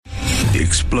The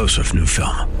explosive new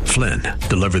film, Flynn,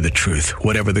 deliver the truth,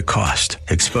 whatever the cost,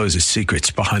 exposes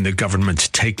secrets behind the government's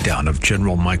takedown of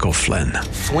General Michael Flynn.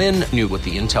 Flynn knew what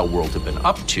the intel world had been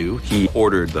up to. He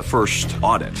ordered the first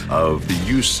audit of the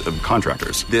use of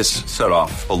contractors. This set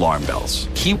off alarm bells.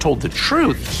 He told the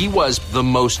truth. He was the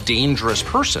most dangerous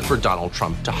person for Donald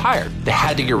Trump to hire. They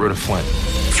had to get rid of Flynn.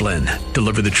 Flynn,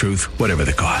 deliver the truth, whatever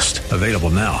the cost. Available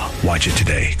now. Watch it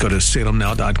today. Go to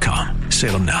salemnow.com.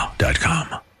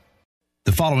 salemnow.com.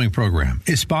 The following program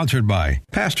is sponsored by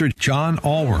Pastor John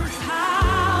Allworth.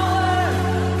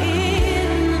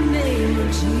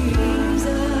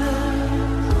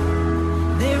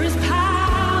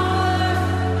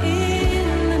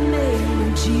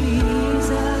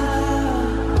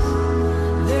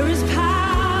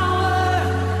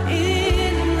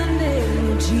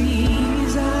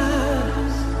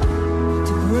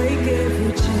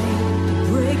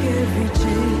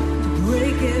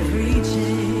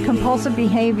 Compulsive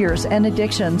behaviors and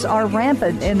addictions are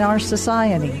rampant in our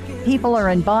society. People are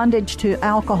in bondage to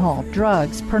alcohol,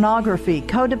 drugs, pornography,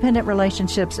 codependent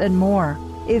relationships, and more.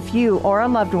 If you or a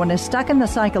loved one is stuck in the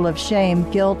cycle of shame,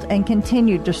 guilt, and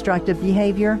continued destructive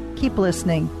behavior, keep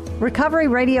listening. Recovery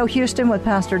Radio Houston with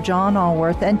Pastor John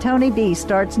Allworth and Tony B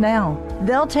starts now.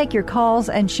 They'll take your calls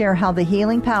and share how the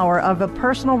healing power of a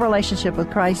personal relationship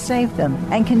with Christ saved them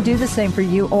and can do the same for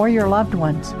you or your loved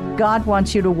ones. God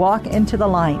wants you to walk into the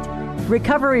light.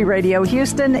 Recovery Radio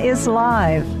Houston is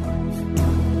live.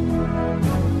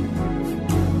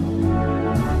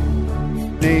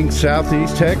 Good evening,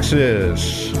 Southeast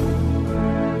Texas.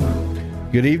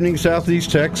 Good evening, Southeast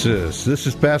Texas. This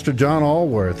is Pastor John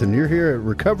Allworth, and you're here at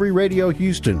Recovery Radio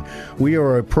Houston. We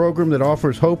are a program that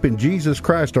offers hope in Jesus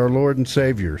Christ, our Lord and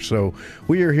Savior. So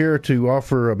we are here to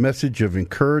offer a message of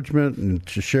encouragement and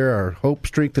to share our hope,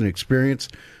 strength, and experience.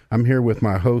 I'm here with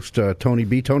my host, Tony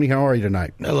B. Tony, how are you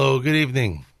tonight? Hello, good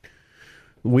evening.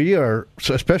 We are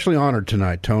especially honored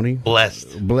tonight, Tony.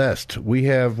 Blessed. We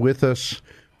have with us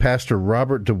Pastor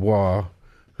Robert Dubois,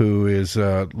 who is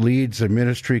leads a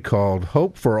ministry called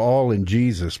Hope for All in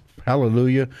Jesus,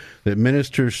 hallelujah, that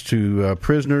ministers to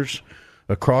prisoners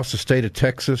across the state of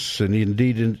Texas and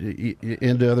indeed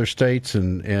into other states.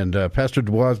 And Pastor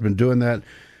Dubois has been doing that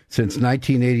since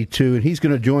 1982, and he's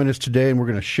going to join us today, and we're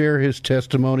going to share his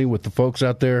testimony with the folks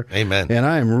out there. Amen. And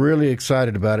I am really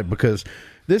excited about it because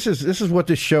this is what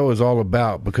this show is all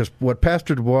about, because what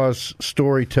Pastor Dubois'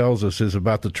 story tells us is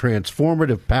about the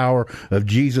transformative power of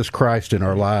Jesus Christ in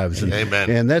our lives. And, Amen.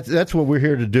 And that's what we're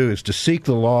here to do, is to seek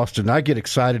the lost, and I get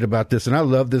excited about this, and I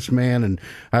love this man, and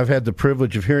I've had the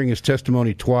privilege of hearing his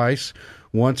testimony twice,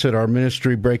 once at our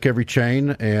ministry, Break Every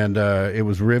Chain, and it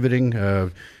was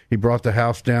riveting. He brought the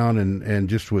house down, and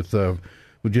just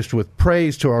with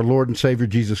praise to our Lord and Savior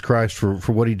Jesus Christ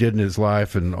for what he did in his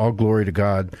life, and all glory to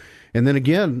God. And then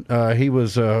again,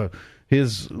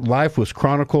 his life was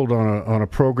chronicled on a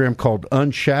program called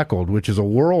Unshackled, which is a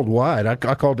worldwide. I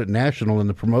called it national in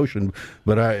the promotion,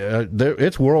 but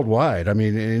it's worldwide. I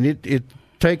mean, and it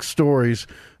takes stories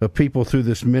of people through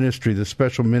this ministry, this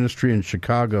special ministry in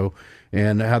Chicago,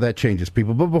 and how that changes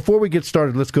people. But before we get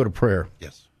started, let's go to prayer.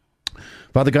 Yes.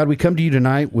 Father God, we come to you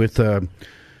tonight with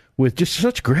just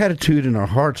such gratitude in our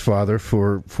hearts, Father,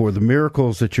 for the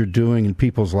miracles that you're doing in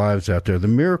people's lives out there, the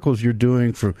miracles you're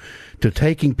doing to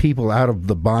taking people out of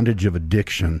the bondage of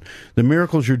addiction, the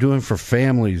miracles you're doing for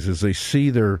families as they see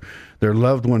their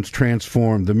loved ones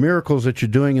transformed, the miracles that you're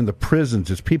doing in the prisons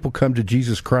as people come to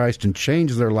Jesus Christ and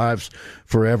change their lives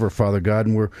forever, Father God.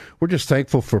 And we're just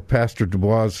thankful for Pastor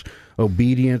Dubois'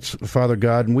 obedience, Father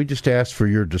God, and we just ask for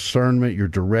your discernment, your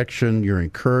direction, your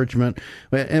encouragement.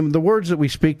 And the words that we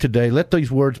speak today, let these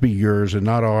words be yours and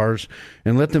not ours,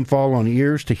 and let them fall on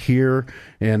ears to hear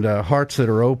and hearts that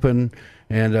are open.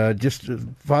 And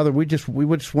Father, we just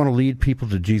want to lead people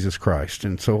to Jesus Christ,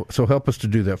 and so help us to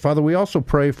do that. Father, we also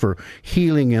pray for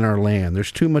healing in our land.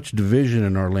 There's too much division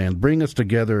in our land. Bring us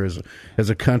together as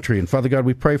a country. And Father God,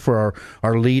 we pray for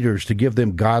our leaders to give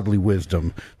them godly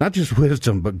wisdom, not just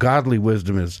wisdom, but godly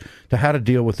wisdom as to how to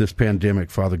deal with this pandemic,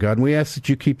 Father God. And we ask that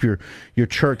you keep your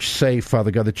church safe,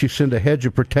 Father God, that you send a hedge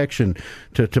of protection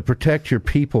to protect your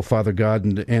people, Father God,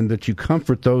 and that you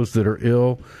comfort those that are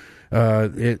ill.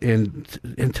 And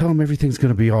tell them everything's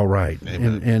going to be all right.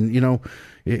 And you know,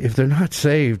 if they're not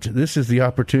saved, this is the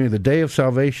opportunity. The day of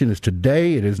salvation is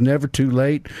today. It is never too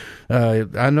late.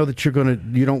 I know that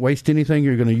you don't waste anything.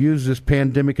 You're going to use this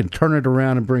pandemic and turn it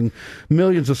around and bring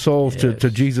millions of souls to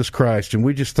Jesus Christ. And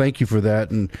we just thank you for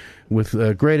that. And with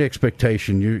great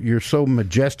expectation, you're so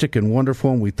majestic and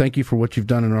wonderful. And we thank you for what you've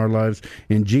done in our lives.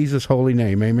 In Jesus' holy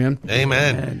name, amen.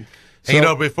 Amen. So,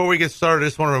 and, before we get started, I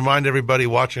just want to remind everybody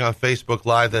watching on Facebook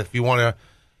Live that if you want to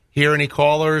hear any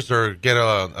callers or get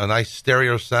a nice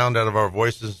stereo sound out of our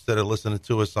voices instead of listening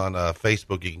to us on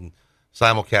Facebook, you can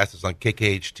simulcast us on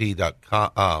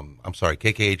KKHT.com.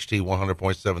 KKHT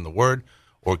 100.7 The Word,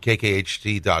 or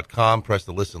KKHT.com. Press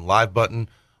the Listen Live button,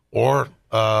 or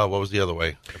what was the other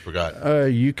way? I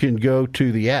forgot. You can go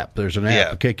to the app. There's an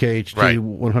app, KKHT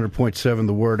 100.7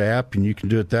 The Word app, and you can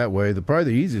do it that way. Probably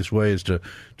the easiest way is to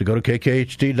go to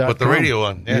KKHT.com. Put the radio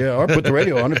on. Yeah, or put the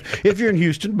radio on. If you're in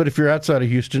Houston, but if you're outside of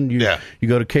Houston, you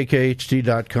go to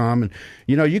KKHT.com. And,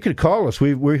 you can call us.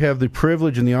 We have the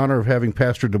privilege and the honor of having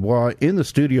Pastor Dubois in the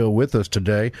studio with us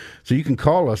today. So you can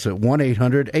call us at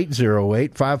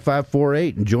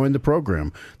 1-800-808-5548 and join the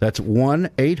program. That's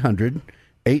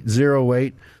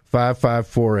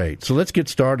 1-800-808-5548. So let's get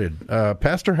started.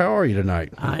 Pastor, how are you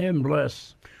tonight? I am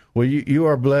blessed. Well, you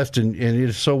are blessed, and it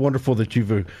is so wonderful that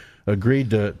you've agreed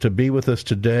to be with us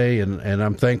today, and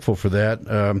I'm thankful for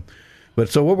that. But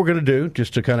so what we're going to do,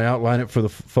 just to kind of outline it for the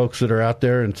folks that are out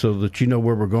there and so that you know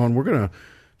where we're going, we're going to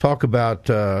talk about,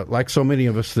 like so many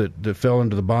of us that fell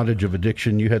into the bondage of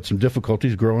addiction, you had some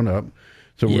difficulties growing up.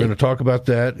 So we're going to talk about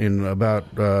that and about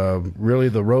really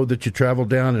the road that you traveled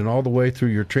down and all the way through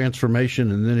your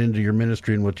transformation and then into your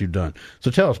ministry and what you've done.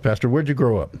 So tell us, Pastor, where'd you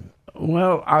grow up?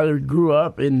 Well, I grew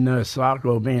up in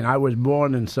Saco, Maine. I was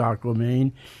born in Saco,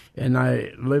 Maine, and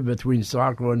I lived between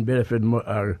Saco and Biddeford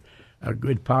a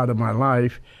good part of my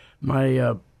life.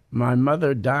 My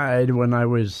mother died when I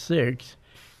was 6,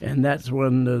 and that's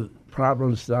when the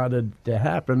problems started to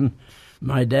happen.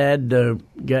 My dad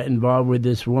got involved with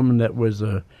this woman that was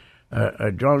a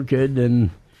drunkard,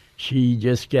 and she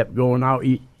just kept going out.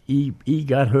 He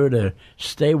got her to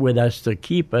stay with us to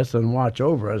keep us and watch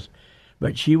over us,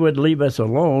 but she would leave us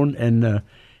alone, and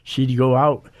she'd go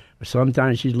out.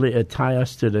 Sometimes she'd tie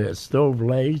us to the stove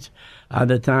legs.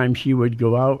 Other times she would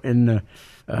go out and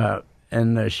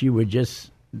she would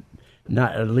just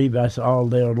not leave us all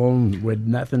there alone with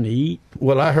nothing to eat.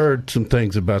 Well, I heard some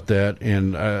things about that,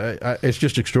 and it's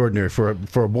just extraordinary. For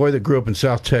a boy that grew up in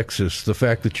South Texas, the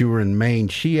fact that you were in Maine,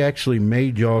 she actually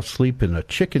made y'all sleep in a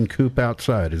chicken coop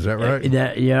outside. Is that right?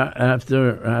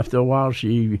 After a while,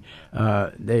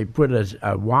 they put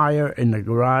a wire in the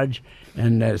garage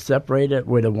and separate it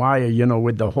with a wire,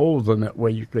 with the holes in it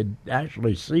where you could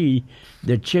actually see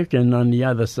the chicken on the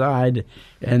other side,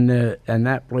 and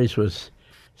that place was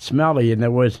smelly, and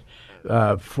there was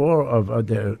 4 of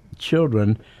the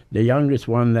children. The youngest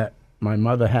one that my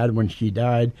mother had when she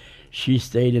died, she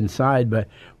stayed inside, but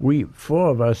 4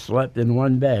 of us slept in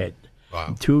one bed.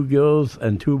 Wow. 2 girls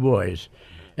and 2 boys,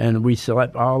 and we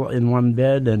slept all in one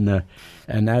bed, and I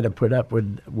had to put up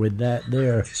with that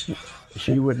there.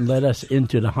 She wouldn't let us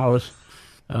into the house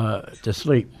to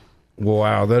sleep.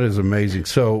 Wow, that is amazing.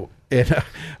 So,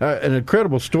 an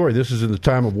incredible story. This is in the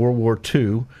time of World War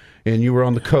II, and you were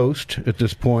on the coast at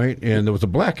this point, and there was a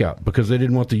blackout because they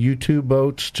didn't want the U-2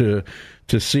 boats to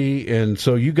see, and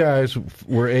so you guys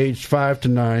were aged 5 to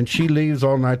 9. She leaves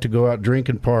all night to go out, drink,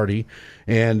 and party,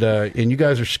 and you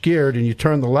guys are scared, and you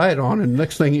turn the light on, and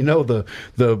next thing you know, the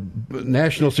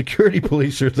National Security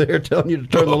Police are there telling you to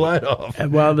turn the light off.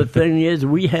 Well, the thing is,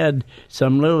 we had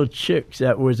some little chicks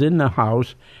that was in the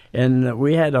house, and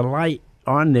we had a light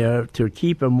on there to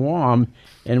keep them warm,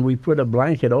 and we put a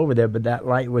blanket over there, but that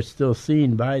light was still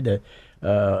seen by the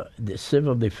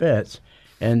civil defense.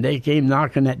 And they came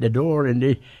knocking at the door, and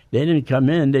they didn't come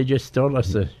in. They just told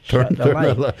us to shut the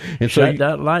light. Shut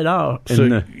that light off.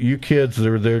 So you kids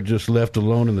are there just left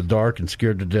alone in the dark and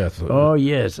scared to death. Oh,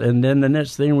 yes. And then the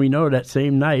next thing we know, that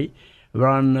same night,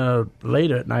 around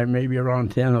later at night, maybe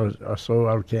around 10 or so,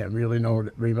 I can't really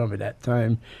remember that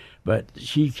time, but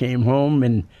she came home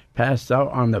and passed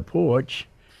out on the porch,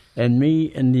 and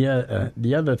me and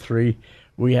the other 3,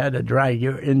 we had to drag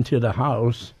her into the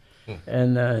house.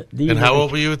 And how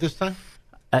old were you at this time?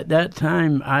 At that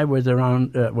time, I was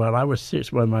around, I was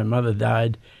 6 when my mother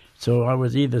died, so I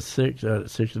was either 6 or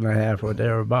 6.5 or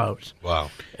thereabouts.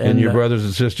 Wow. And your brothers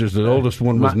and sisters, the oldest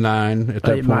one was 9 at that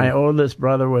point? My oldest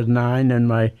brother was 9, and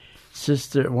my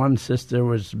one sister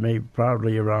was maybe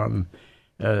probably around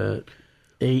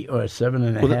 8 or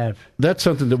 7.5. Well, that's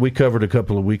something that we covered a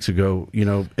couple of weeks ago.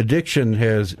 Addiction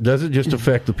doesn't just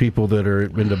affect the people that are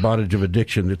in the bondage of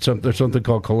addiction. There's something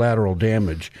called collateral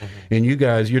damage. Mm-hmm. And you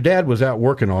guys, your dad was out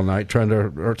working all night trying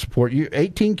to support you.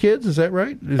 18 kids, is that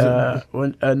right? Yes,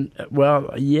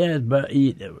 but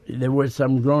there were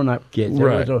some grown-up kids.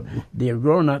 Right. The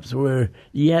grown-ups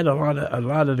you had a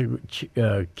lot of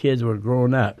the kids were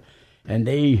grown up, and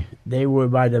they were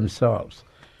by themselves.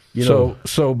 So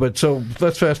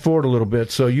let's fast forward a little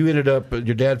bit. So you ended up,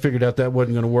 your dad figured out that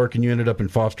wasn't going to work, and you ended up in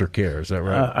foster care. Is that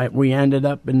right? We ended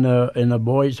up in a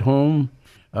boys' home,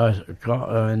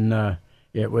 and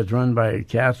it was run by a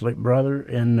Catholic brother,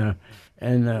 and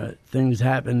things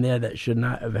happened there that should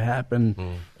not have happened.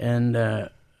 And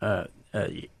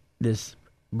this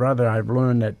brother, I've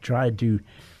learned, that tried to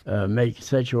make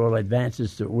sexual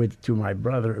advances to my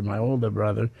brother, my older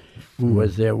brother, who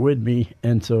was there with me,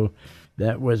 and so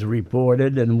that was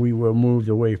reported, and we were moved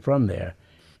away from there.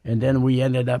 And then we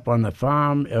ended up on the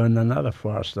farm in another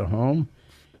foster home,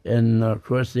 and of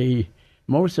course,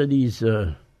 most of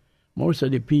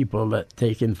the people that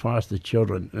take in foster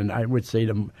children, and I would say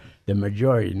the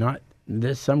majority,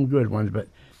 there's some good ones, but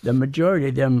the majority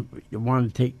of them want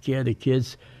to take care of the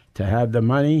kids to have the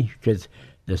money, because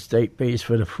the state pays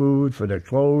for the food, for the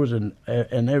clothes, and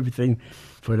everything,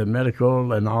 for the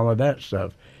medical and all of that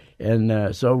stuff.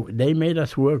 And so they made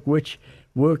us work, which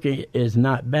working is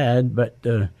not bad, but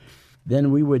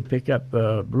then we would pick up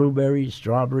blueberries,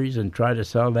 strawberries, and try to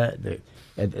sell that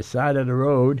at the side of the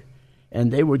road,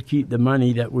 and they would keep the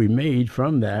money that we made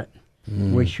from that,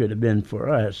 which should have been for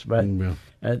us. But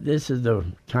this is the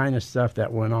kind of stuff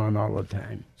that went on all the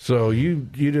time. So you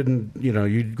didn't,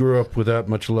 you grew up without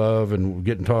much love and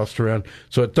getting tossed around.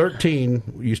 So at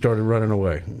 13, you started running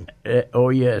away. Oh,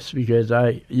 yes, because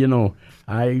I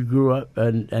grew up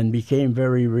and became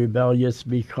very rebellious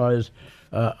because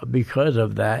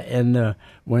of that. And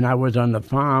when I was on the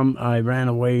farm, I ran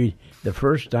away the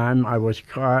first time. I was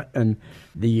caught, and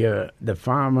the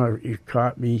farmer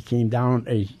caught me. He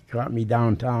caught me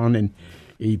downtown, and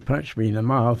he punched me in the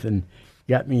mouth and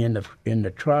got me in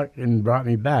the truck and brought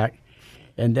me back.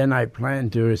 And then I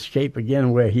planned to escape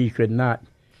again, where he could not,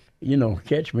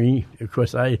 catch me. Of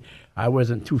course, I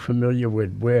wasn't too familiar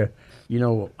with where,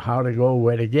 how to go,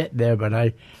 where to get there. But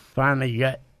I finally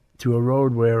got to a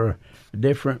road where a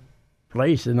different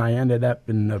place, and I ended up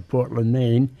in Portland,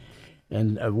 Maine.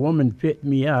 And a woman picked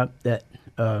me up that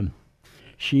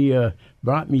she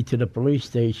brought me to the police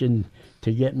station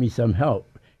to get me some help,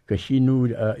 because she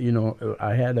knew,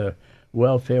 I had a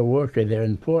welfare worker there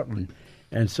in Portland.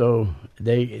 And so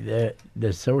the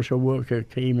social worker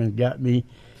came and got me.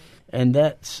 And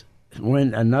that's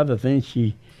when another thing,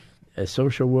 a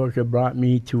social worker brought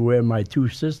me to where my two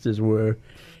sisters were,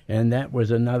 and that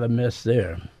was another mess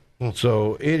there.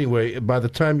 So anyway, by the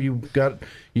time you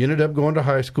ended up going to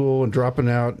high school and dropping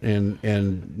out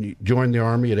and joined the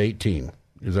Army at 18.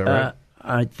 Is that right?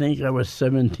 I think I was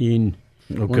 17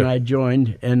 when I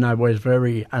joined, and I was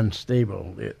very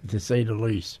unstable, to say the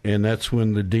least. And that's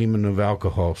when the demon of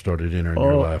alcohol started entering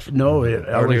your life. No,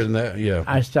 earlier than that, yeah.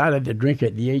 I started to drink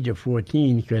at the age of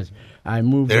 14 because I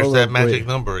moved There's over. There's that magic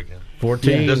number again.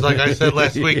 14. Just like I said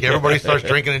last week, everybody starts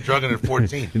drinking and drugging at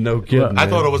 14. No kidding. I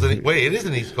thought it was it is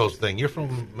an East Coast thing. You're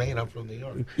from Maine, I'm from New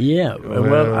York. Yeah,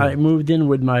 well, I moved in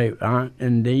with my aunt,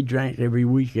 and they drank every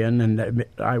weekend, and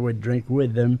I would drink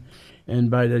with them.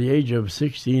 And by the age of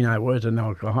 16, I was an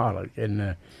alcoholic,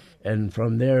 and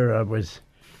from there I was,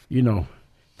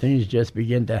 things just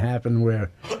began to happen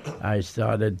where I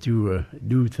started to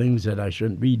do things that I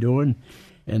shouldn't be doing,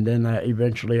 and then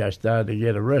eventually I started to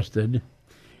get arrested.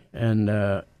 And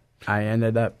I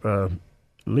ended up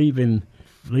leaving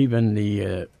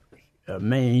the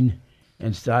Maine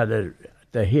and started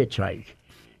to hitchhike,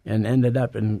 and ended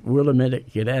up in Willamette,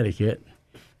 Connecticut,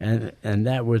 and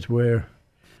that was where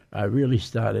I really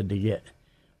started to get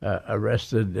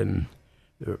arrested and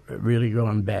really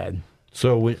going bad.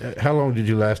 So how long did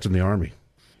you last in the Army?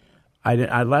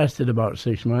 I lasted about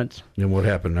 6 months. And what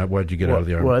happened? Why did you get out of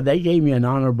the Army? Well, they gave me an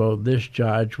honorable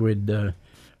discharge with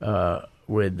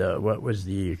what was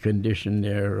the condition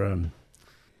there?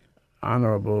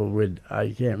 Honorable with,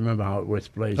 I can't remember how it was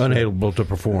placed. Unable to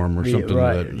perform or something.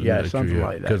 Right, something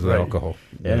like that. Because of the alcohol.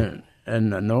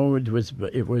 And no, it was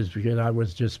because I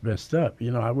was just messed up.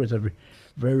 I was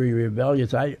very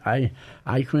rebellious. I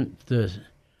couldn't.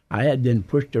 I had been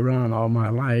pushed around all my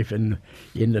life, and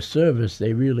in the service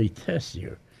they really test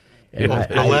you. And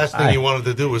the last thing you wanted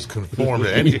to do was conform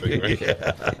to anything, right?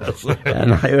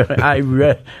 And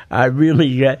I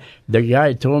really got, the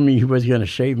guy told me he was going to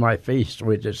shave my face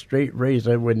with a straight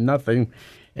razor with nothing,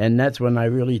 and that's when I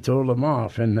really told him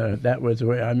off, and that was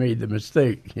where I made the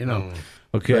mistake,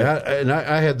 Okay,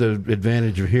 I had the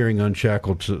advantage of hearing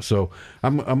Unshackled, so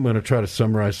I'm going to try to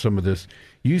summarize some of this.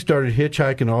 You started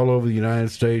hitchhiking all over the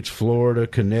United States, Florida,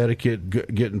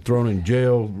 Connecticut, getting thrown in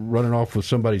jail, running off with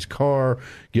somebody's car,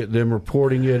 get them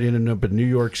reporting it, ending up in New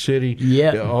York City.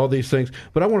 Yeah, all these things.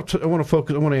 But I want to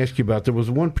focus. I want to ask you about. There was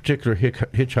one particular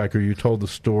hitchhiker you told the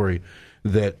story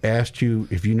that asked you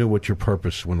if you knew what your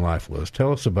purpose in life was.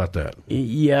 Tell us about that.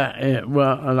 Yeah,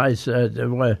 well, and I said,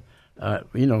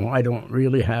 I don't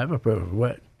really have a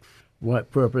purpose.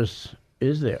 What purpose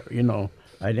is there?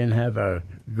 I didn't have a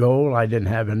goal. I didn't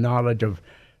have a knowledge of.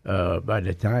 By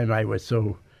the time I was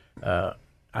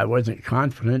I wasn't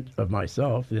confident of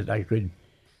myself that I could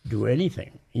do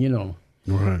anything.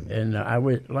 Right. And I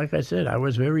was, like I said, I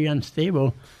was very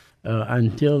unstable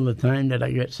until the time that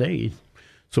I got saved.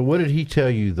 So what did he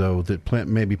tell you, though, that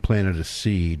maybe planted a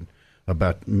seed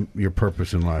about your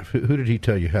purpose in life? Who did he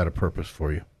tell you had a purpose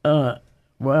for you?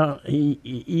 Well,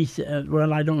 he said,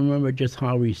 well, I don't remember just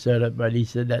how he said it, but he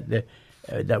said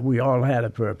that we all had a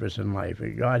purpose in life.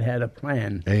 And God had a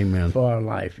plan Amen. for our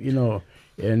life,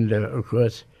 And, of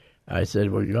course, I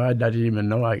said, well, God doesn't even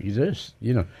know I exist.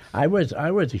 I was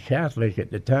a Catholic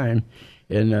at the time,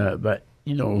 and but,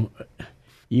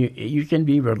 you can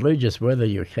be religious whether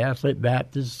you're Catholic,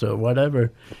 Baptist, or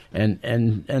whatever,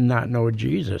 and not know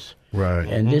Jesus. Right.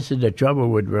 And this is the trouble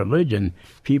with religion.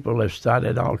 People have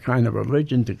started all kind of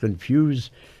religion to confuse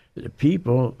the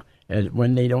people, and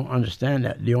when they don't understand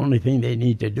that the only thing they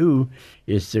need to do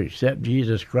is to accept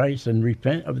Jesus Christ and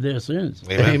repent of their sins.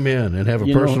 Amen. And have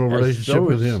a personal relationship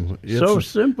with Him. It's so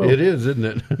simple. It is, isn't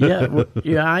it?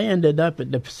 Yeah. I ended up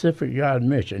at the Pacific God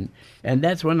Mission, and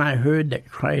that's when I heard that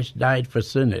Christ died for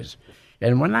sinners.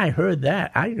 And when I heard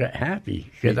that, I got happy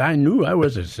because I knew I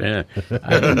was a sinner.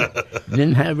 I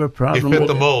didn't have a problem. You fit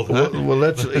the mold, huh?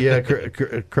 Well,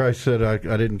 Christ said, I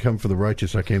didn't come for the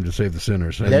righteous, I came to save the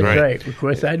sinners. That's right. Of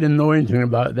course, I didn't know anything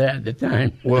about that at the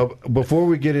time. Well, before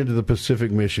we get into the Pacific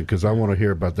Mission, because I want to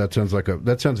hear about that,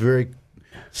 that sounds very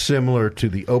similar to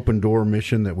the Open Door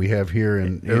mission that we have here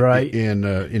in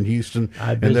Houston.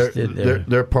 I visited there.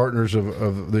 They're partners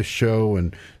of this show,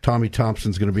 and Tommy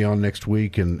Thompson's going to be on next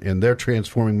week, and they're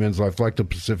transforming men's life like the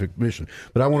Pacific Mission.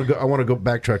 But I want to go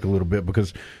backtrack a little bit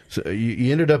because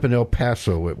you ended up in El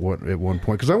Paso at one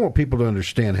point, because I want people to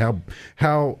understand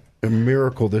how a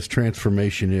miracle this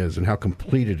transformation is and how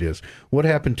complete it is. What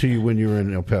happened to you when you were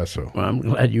in El Paso? Well, I'm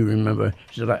glad you remember.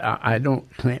 So I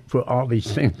can't put all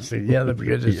these things together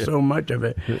because there's so much of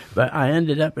it. But I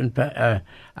ended up in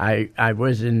I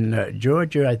was in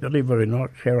Georgia, I believe, or in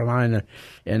North Carolina,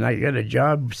 and I got a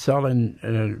job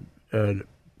selling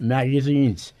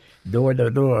magazines door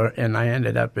to door, and I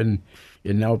ended up in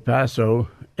El Paso,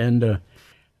 and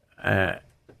I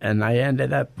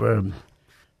ended up.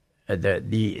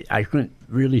 I couldn't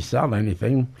really sell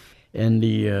anything, and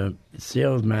the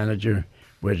sales manager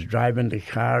was driving the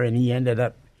car, and he ended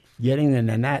up getting in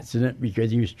an accident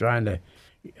because he was trying to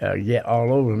get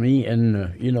all over me, and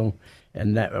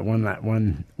and that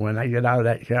when I got out of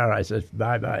that car, I said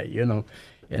bye,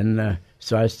 and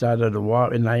so I started to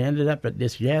walk, and I ended up at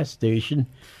this gas station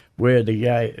where the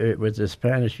guy, it was a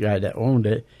Spanish guy that owned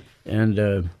it,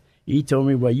 and he told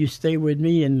me, well, you stay with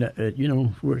me and,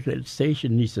 work at the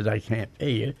station. He said, I can't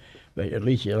pay you, but at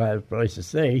least you'll have a place to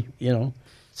stay,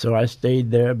 So I stayed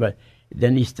there, but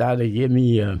then he started to give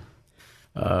me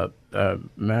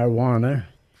marijuana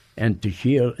and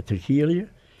tequila.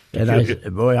 And I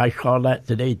said, boy, I call that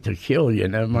today to kill you,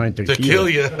 never mind tequila. To kill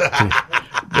you.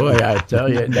 Boy, I tell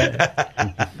you,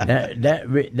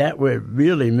 that would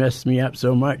really messed me up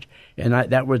so much. And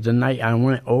that was the night I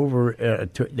went over,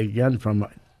 took the gun from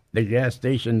the gas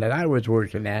station that I was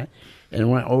working at, and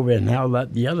went over and held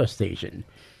up the other station,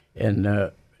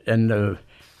 and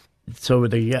so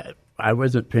I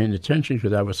wasn't paying attention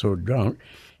because I was so drunk,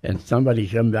 and somebody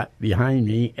come back behind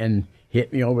me and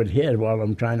hit me over the head while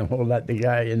I'm trying to hold up the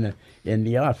guy in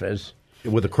the office.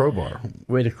 With a crowbar.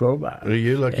 With a crowbar.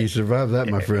 You're lucky you survived that,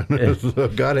 my friend.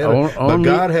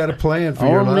 God had a plan for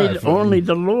your life. Only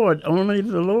the Lord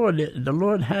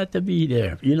had to be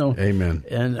there, Amen.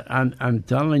 And I'm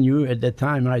telling you, at the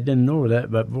time I didn't know that,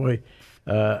 but boy,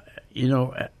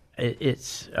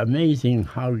 it's amazing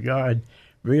how God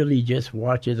really just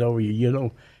watches over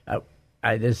you.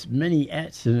 There's many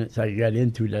accidents I got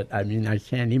into that I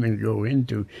can't even go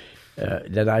into,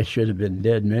 that I should have been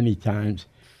dead many times.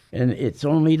 And it's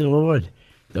only the Lord.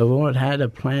 The Lord had a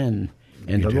plan,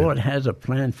 and Lord has a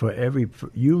plan for every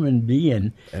human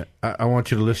being. I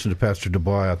want you to listen to Pastor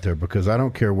Dubois out there, because I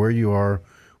don't care where you are,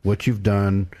 what you've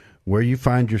done, where you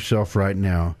find yourself right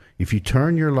now. If you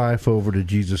turn your life over to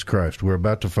Jesus Christ, we're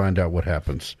about to find out what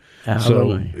happens.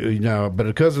 Absolutely. So but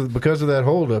because of that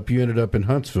holdup, you ended up in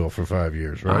Huntsville for 5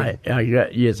 years, right? I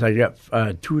got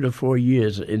 2 to 4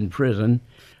 years in prison.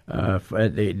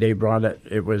 They brought it.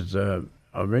 It was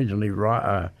originally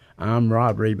armed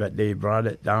robbery, but they brought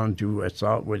it down to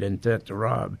assault with intent to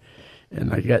rob.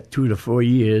 And I got 2 to 4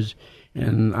 years,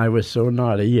 and I was so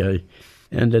naughty.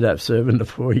 ended up serving the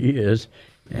 4 years,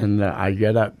 and I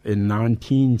got up in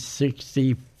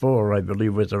 1964, I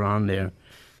believe was around there,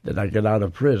 that I got out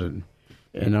of prison.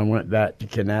 And I went back to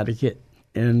Connecticut,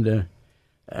 and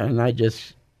I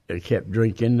just kept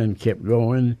drinking and kept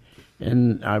going.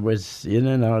 And I was in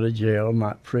and out of jail,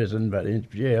 not prison, but in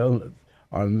jail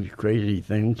on crazy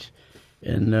things.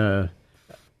 And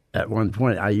at one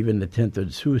point, I even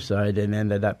attempted suicide and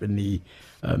ended up in the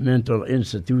mental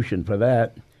institution for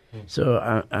that. So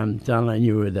I'm telling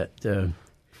you that,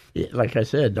 like I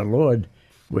said, the Lord,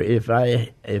 if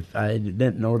I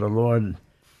didn't know the Lord,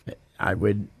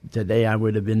 today I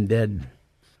would have been dead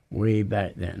way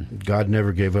back then. God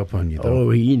never gave up on you, though. Oh,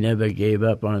 He never gave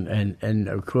up on, and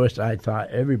of course I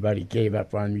thought everybody gave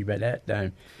up on me by that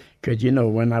time, because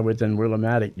when I was in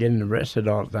Willimantic getting arrested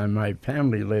all the time, my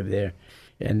family lived there,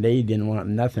 and they didn't want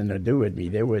nothing to do with me.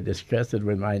 They were disgusted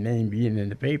with my name being in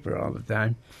the paper all the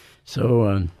time.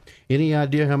 So, any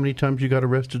idea how many times you got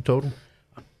arrested total?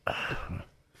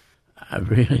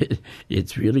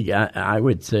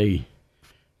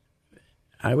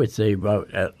 I would say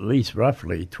about at least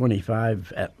roughly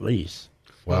 25 at least.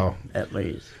 Wow. At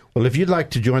least. Well, if you'd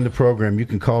like to join the program, you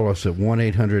can call us at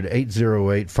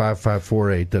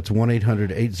 1-800-808-5548. That's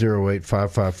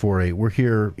 1-800-808-5548. We're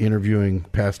here interviewing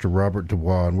Pastor Robert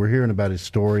Dubois, and we're hearing about his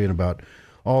story and about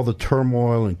all the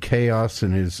turmoil and chaos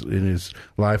in his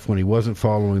life when he wasn't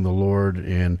following the Lord,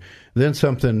 and then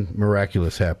something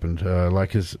miraculous happened,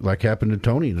 like happened in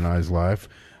Tony and I's life.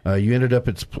 You ended up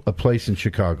at a place in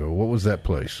Chicago. What was that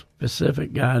place?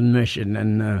 Pacific Garden Mission,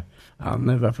 and I'll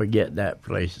never forget that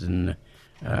place. And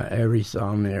Harry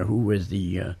Salmier, who was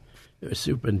the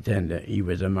superintendent, he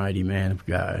was a mighty man of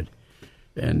God.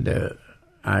 And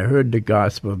I heard the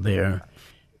gospel there,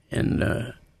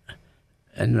 and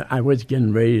I was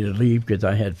getting ready to leave because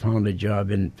I had found a job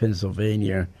in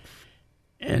Pennsylvania,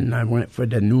 and I went for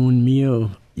the noon meal.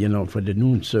 For the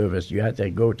noon service, you had to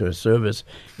go to a service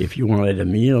if you wanted a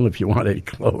meal. If you wanted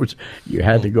clothes, you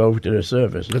had to go to the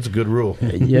service. That's a good rule.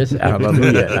 Yes,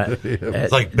 hallelujah.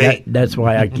 It's like bait. That's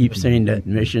why I keep saying that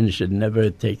missions should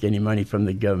never take any money from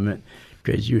the government,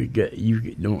 because you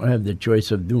don't have the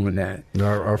choice of doing that.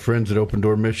 Our friends at Open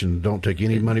Door Mission don't take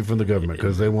any money from the government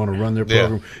because they want to run their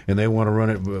program, and they want to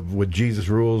run it with Jesus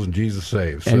rules and Jesus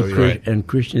saves. And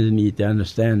Christians need to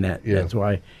understand that. Yeah. That's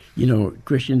why,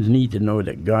 Christians need to know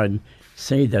that God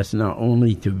saved us not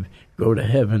only to go to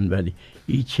heaven, but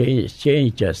He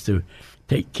changed us to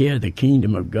take care of the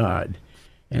kingdom of God.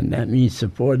 And that means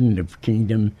supporting the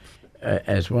kingdom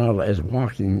as well as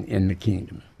walking in the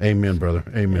kingdom. Amen, brother.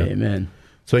 Amen. Amen.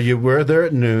 So you were there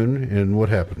at noon, and what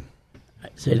happened?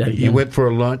 Say that again. You went for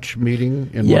a lunch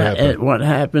meeting, and what happened? And what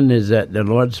happened is that the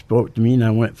Lord spoke to me, and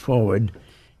I went forward,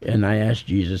 and I asked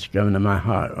Jesus to come into my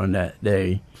heart on that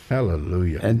day.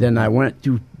 Hallelujah. And then I went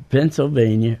to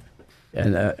Pennsylvania,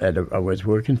 and I was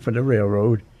working for the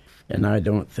railroad, and I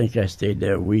don't think I stayed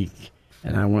there a week.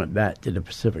 And I went back to the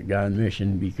Pacific Garden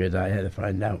Mission because I had to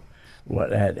find out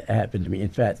what had happened to me. In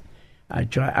fact,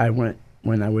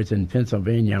 when I was in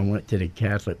Pennsylvania, I went to the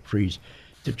Catholic priest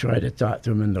to try to talk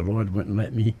to him, and the Lord wouldn't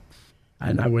let me.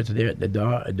 And I was there at the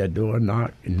door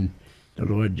knocked, and the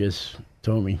Lord just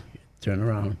told me, turn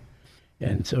around.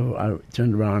 And so I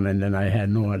turned around, and then I had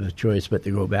no other choice but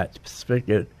to go back to Pacific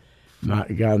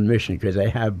Garden Mission, because they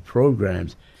have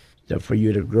programs for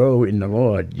you to grow in the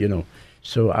Lord,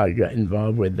 So I got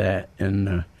involved with that,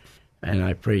 and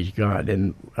I praise God,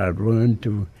 and I've learned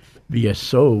to be a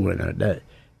soul winner.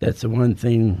 That's the one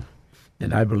thing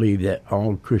that I believe that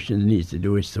all Christians need to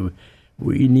do,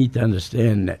 we need to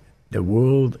understand that the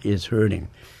world is hurting,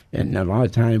 and a lot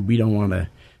of times we don't want to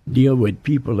deal with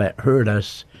people that hurt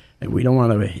us, and we don't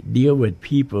want to deal with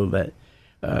people that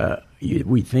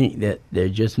we think that they're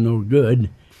just no good.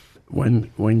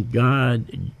 When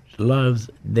God loves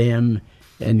them,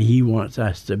 and He wants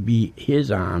us to be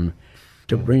His arm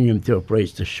to bring them to a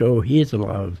place to show His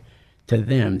love to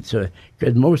them. So,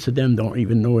 because most of them don't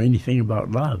even know anything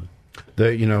about love.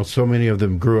 So many of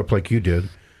them grew up like you did,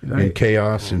 right, in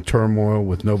chaos and turmoil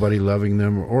with nobody loving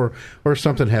them, or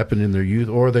something happened in their youth,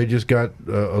 or they just got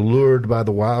allured by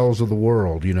the wiles of the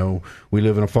world. We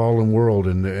live in a fallen world,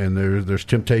 and there's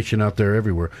temptation out there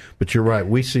everywhere. But you're right.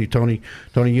 We see, Tony,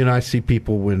 you and I see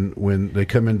people when they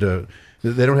come into,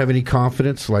 they don't have any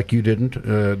confidence like you didn't.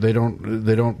 They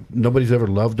don't. Nobody's ever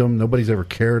loved them. Nobody's ever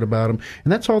cared about them,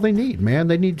 and that's all they need, man.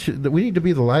 We need to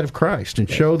be the light of Christ and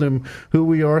show them who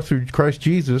we are through Christ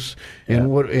Jesus,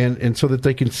 and and so that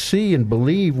they can see and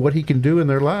believe what He can do in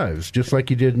their lives, just like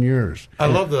He did in yours. I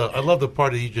love the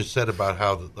part that you just said about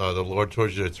how the Lord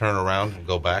told you to turn around and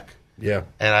go back. Yeah,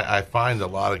 and I find a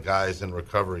lot of guys in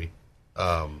recovery.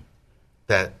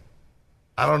 that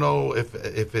I don't know if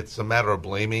it's a matter of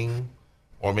blaming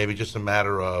or maybe just a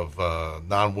matter of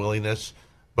non-willingness,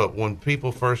 but when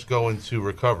people first go into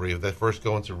recovery, if they first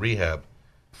go into rehab,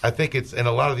 I think it's, and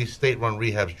a lot of these state-run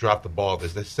rehabs drop the ball.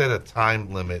 They set a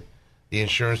time limit. The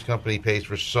insurance company pays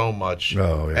for so much,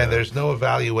 and there's no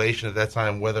evaluation at that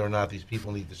time whether or not these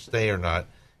people need to stay or not,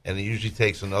 and it usually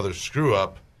takes another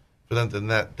screw-up for them.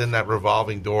 Then that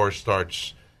revolving door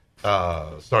starts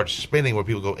spinning where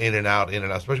people go in and out,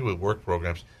 especially with work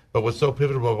programs. But what's so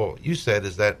pivotal about what you said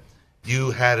is that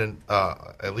you had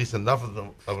at least enough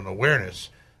of an awareness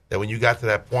that when you got to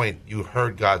that point, you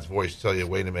heard God's voice tell you,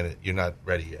 "Wait a minute, you're not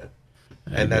ready yet,"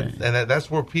 and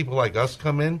that's where people like us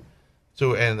come in,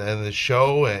 to and the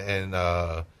show and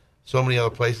so many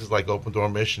other places like Open Door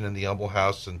Mission and the Humble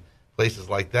House and places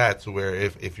like that, to where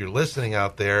if you're listening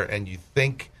out there and you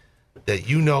think that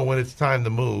you know when it's time to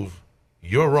move,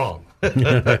 you're wrong.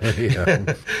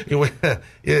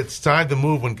 It's time to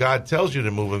move when God tells you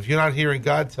to move. If you're not hearing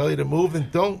God tell you to move, then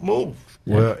don't move.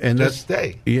 Well, and just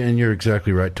stay. Yeah, and you're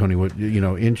exactly right, Tony. What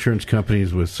insurance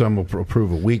companies with some will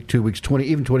approve a week, 2 weeks,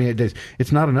 28 days.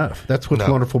 It's not enough. That's what's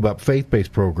wonderful about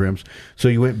faith-based programs. So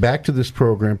you went back to this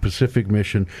program, Pacific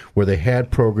Mission, where they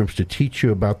had programs to teach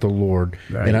you about the Lord.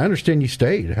 Right. And I understand you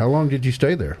stayed. How long did you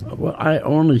stay there? Well, I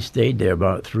only stayed there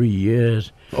about 3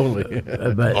 years. Only?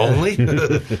 Only?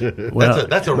 Well,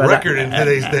 that's a record in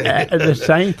today's day. At the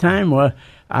same time,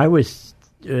 I was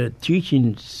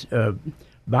teaching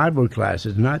Bible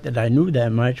classes. Not that I knew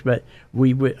that much, but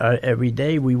we would every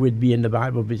day we would be in the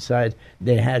Bible. Besides,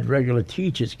 they had regular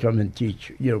teachers come and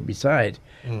teach. Besides,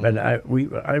 but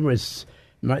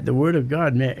the Word of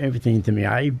God meant everything to me.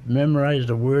 I memorized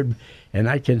the Word, and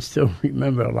I can still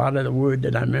remember a lot of the Word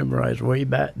that I memorized way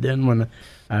back then when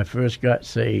I first got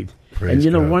saved. Praise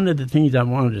God. One of the things I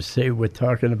wanted to say, we're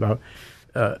talking about,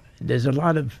 there's a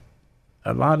lot of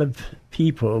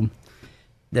people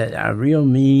that are real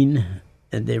mean,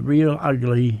 and they're real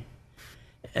ugly,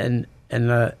 and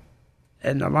a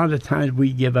lot of times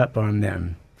we give up on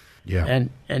them. Yeah. And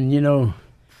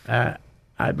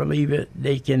I believe it.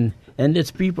 They can, and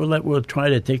it's people that will try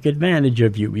to take advantage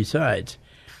of you. Besides,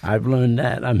 I've learned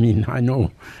that. I mean, I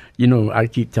know. I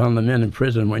keep telling the men in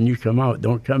prison, when you come out,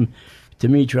 don't come to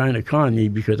me trying to con me,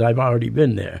 because I've already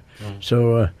been there.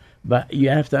 So, but you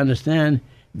have to understand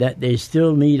that they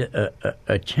still need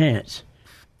a chance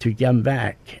to come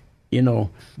back.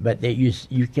 But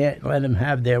you can't let them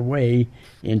have their way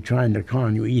in trying to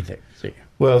con you either. See?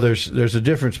 Well, there's a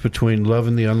difference between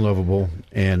loving the unlovable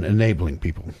and enabling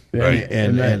people, right?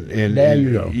 And there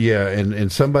you go. Yeah,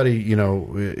 and somebody,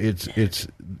 it's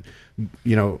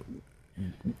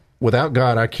without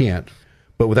God I can't,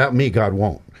 but without me God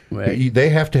won't. Right. They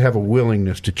have to have a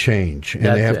willingness to change, and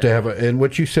they have to have and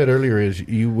what you said earlier is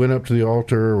you went up to the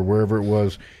altar or wherever it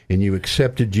was, and you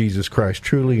accepted Jesus Christ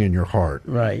truly in your heart,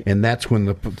 right? And that's when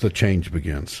the change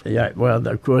begins. Yeah. Well,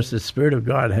 of course, the Spirit of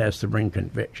God has to bring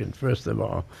conviction first of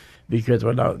all, because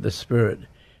without the Spirit,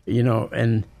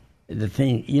 and the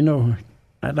thing,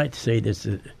 I'd like to say this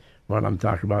while I'm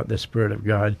talking about the Spirit of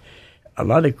God. A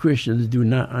lot of Christians do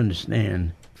not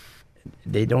understand.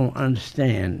 They don't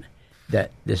understand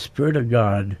that the Spirit of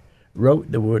God wrote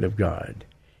the Word of God.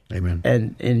 Amen.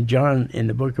 And in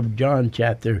the book of John,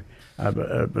 chapter, I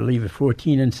believe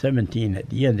 14 and 17, at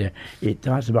the end there, it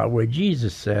talks about where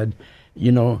Jesus said,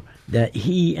 that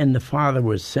He and the Father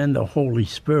would send the Holy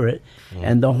Spirit,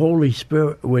 and the Holy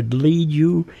Spirit would lead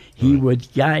you, He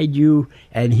would guide you,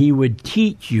 and He would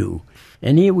teach you.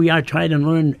 And here we are trying to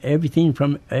learn everything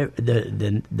from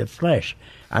the flesh.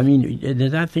 I mean,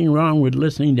 there's nothing wrong with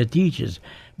listening to teachers,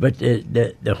 but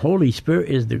the Holy Spirit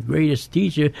is the greatest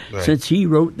teacher, since He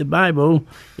wrote the Bible,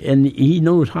 and He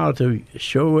knows how to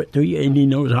show it to you, and He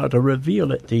knows how to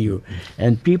reveal it to you.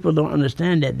 And people don't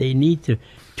understand that. They need to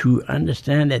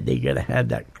understand that they got to have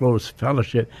that close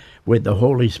fellowship with the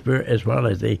Holy Spirit as well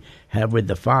as they have with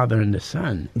the Father and the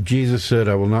Son. Jesus said,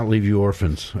 "I will not leave you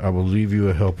orphans. I will leave you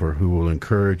a helper who will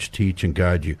encourage, teach, and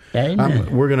guide you."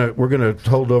 Amen. We're gonna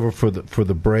hold over for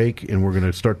the break, and we're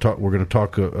gonna We're gonna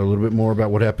talk a little bit more about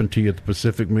what happened to you at the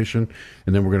Pacific Mission,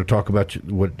 and then we're gonna talk about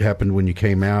what happened when you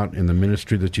came out and the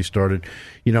ministry that you started.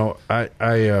 I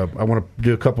want to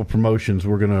do a couple promotions.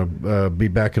 We're gonna be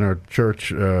back in our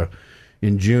church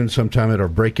in June sometime at our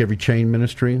Break Every Chain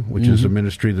ministry, which is a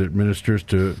ministry that ministers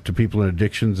to people in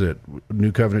addictions at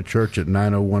New Covenant Church at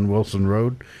 901 Wilson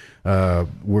Road.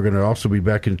 We're going to also be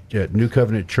back at New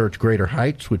Covenant Church Greater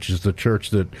Heights, which is the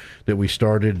church that we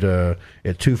started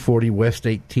at 240 West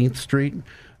 18th Street.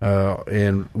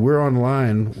 And we're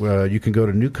online. You can go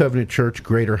to New Covenant Church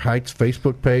Greater Heights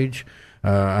Facebook page.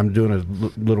 I'm doing a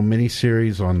little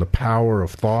mini-series on the power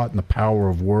of thought and the power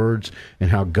of words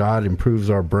and how God improves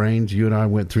our brains. You and I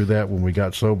went through that when we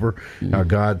got sober, how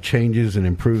God changes and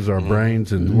improves our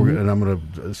brains, and I'm going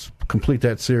to complete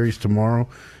that series tomorrow.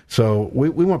 So we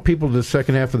want people to the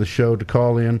second half of the show to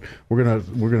call in. We're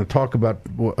gonna talk about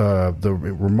the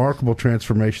remarkable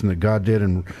transformation that God did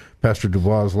in Pastor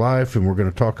Dubois' life, and we're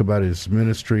going to talk about his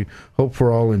ministry, Hope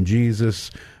for All in Jesus.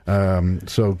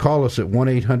 So call us at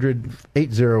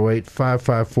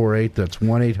 1-800-808-5548. That's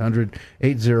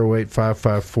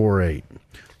 1-800-808-5548.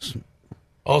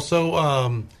 Also,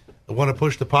 I want to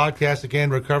push the podcast again,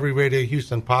 Recovery Radio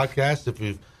Houston podcast. If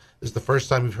this is the first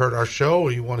time you've heard our show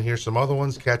or you want to hear some other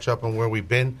ones, catch up on where we've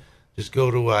been, just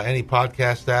go to any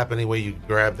podcast app, any way you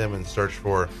grab them, and search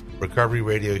for Recovery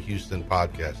Radio Houston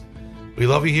podcast. We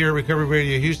love you here at Recovery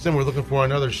Radio Houston. We're looking for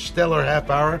another stellar half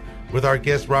hour with our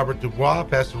guest, Robert Dubois,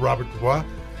 Pastor Robert Dubois.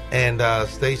 And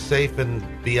stay safe and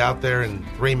be out there in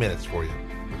 3 minutes for you.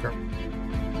 Okay.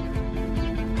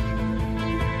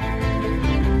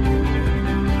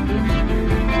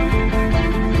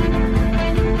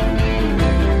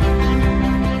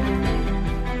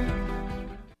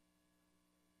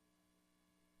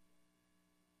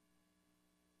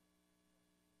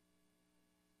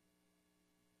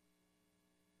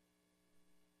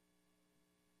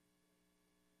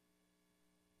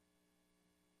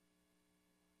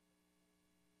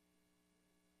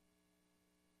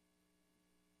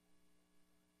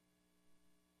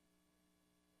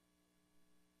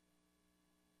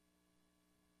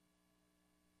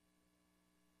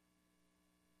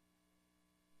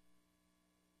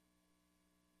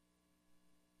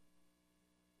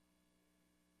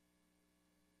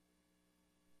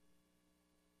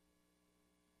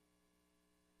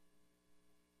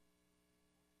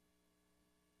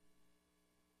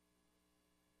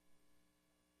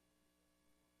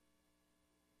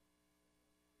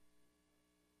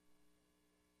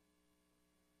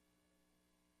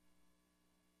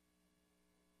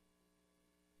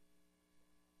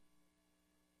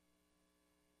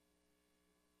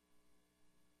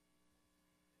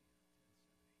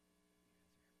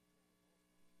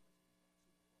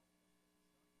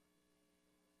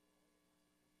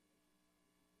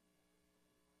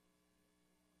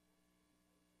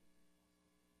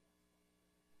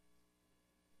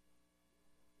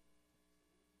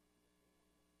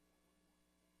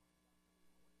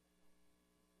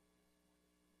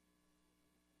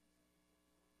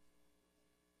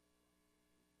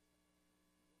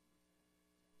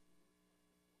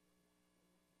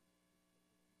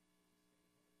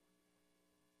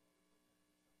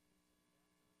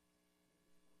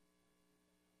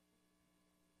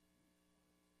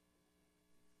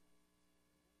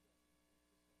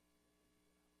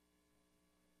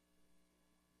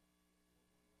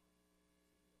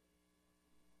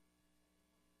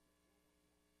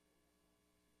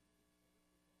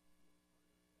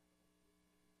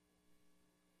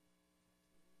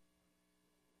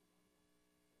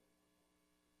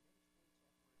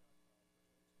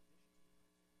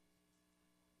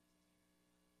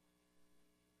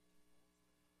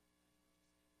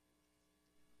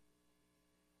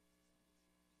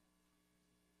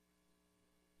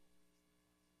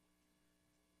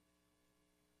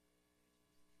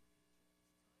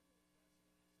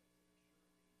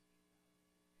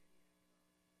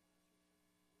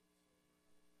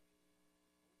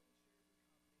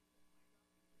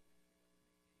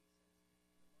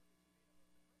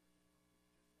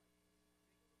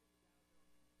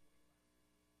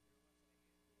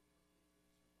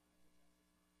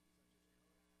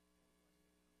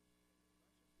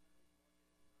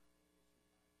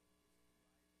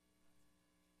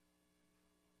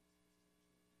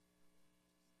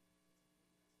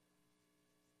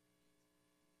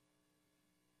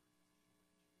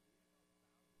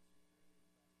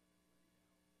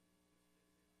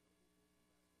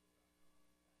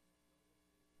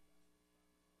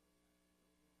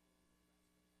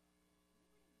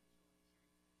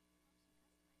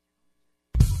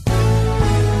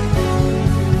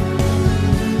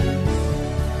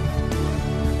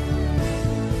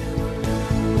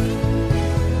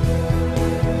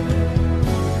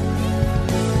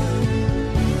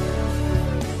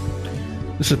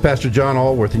 This is Pastor John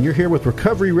Allworth, and you're here with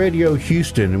Recovery Radio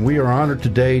Houston, and we are honored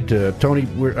today to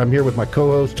I'm here with my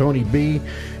co-host Tony B,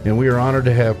 and we are honored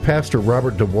to have Pastor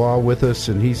Robert Dubois with us,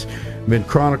 and he's been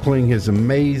chronicling his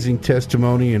amazing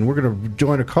testimony. And we're going to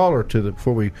join a caller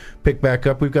before we pick back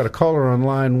up. We've got a caller on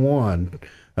line one,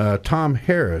 Tom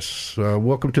Harris.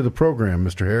 Welcome to the program,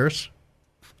 Mr. Harris.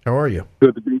 How are you?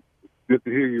 Good to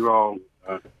hear you all.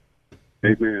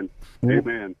 Amen.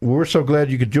 Amen. We're so glad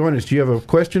you could join us. Do you have a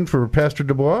question for Pastor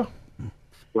Dubois?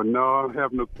 Well, no, I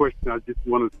have no question. I just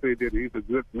want to say that he's a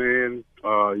good man.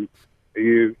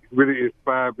 He really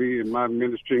inspired me in my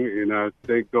ministry, and I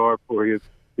thank God for his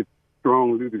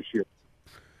strong leadership.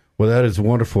 Well, that is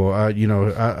wonderful. I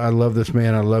love this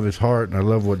man. I love his heart, and I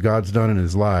love what God's done in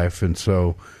his life. And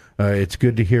so it's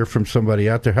good to hear from somebody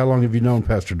out there. How long have you known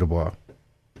Pastor Dubois?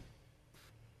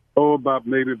 Oh, about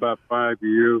 5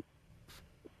 years.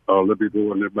 Let me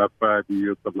go in about 5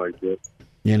 years, something like that.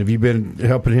 And have you been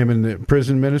helping him in the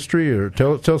prison ministry, or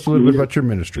tell us a little bit about your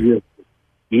ministry?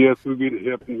 Yes, we've been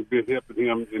helping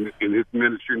him in his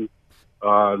ministry.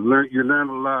 You learn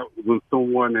a lot when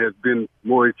someone has been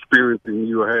more experienced than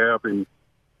you have, and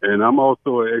I'm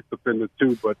also an ex-offender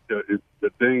too. But the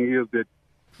thing is that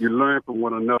you learn from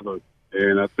one another,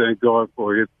 and I thank God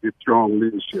for his strong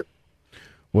leadership.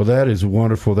 Well, that is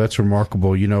wonderful. That's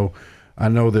remarkable. I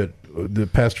know that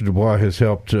Pastor Dubois has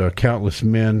helped countless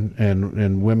men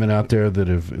and women out there that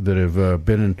have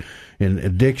been in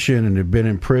addiction and have been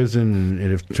in prison,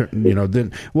 and have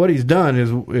then what he's done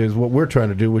is what we're trying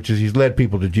to do, which is he's led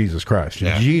people to Jesus Christ.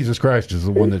 Yeah. Jesus Christ is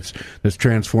the one that's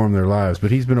transformed their lives,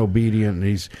 but he's been obedient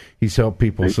and he's helped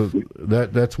people. So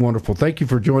that's wonderful. Thank you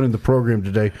for joining the program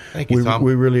today. Thank you, Tom.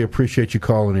 We really appreciate you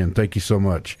calling in. Thank you so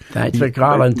much. Thanks for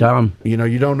calling, Tom.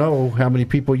 You don't know how many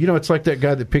people. It's like that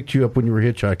guy that picked you up when you were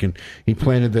hitchhiking. He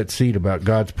planted that seed about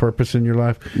God's purpose in your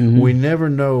life. Mm-hmm. We never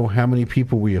know how many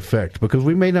people we affect, because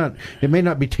it may not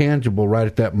be tangible right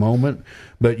at that moment,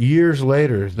 but years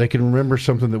later they can remember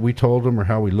something that we told them, or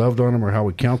how we loved on them, or how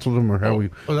we counseled them, or how we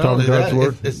taught them God's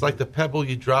word. It's like the pebble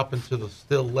you drop into the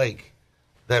still lake,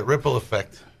 that ripple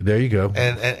effect. There you go.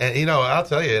 And I'll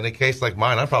tell you, in a case like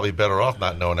mine, I'm probably better off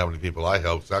not knowing how many people I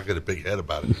help, so I'll get a big head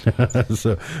about it.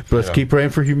 So let's keep praying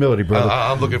for humility, brother.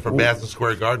 I'm looking for Madison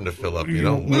Square Garden to fill up,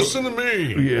 Listen to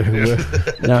me. Yeah.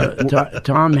 Now,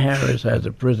 Tom Harris has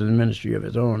a prison ministry of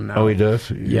his own now. Oh, he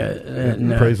does? Yeah.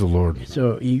 And, praise the Lord.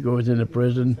 So he goes into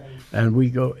prison, and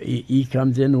we go. He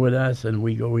comes in with us, and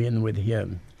we go in with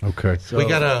him. Okay. So we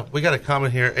got a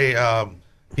comment here. Hey,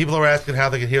 people are asking how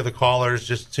they can hear the callers.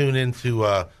 Just tune into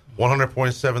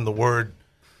 100.7 The Word,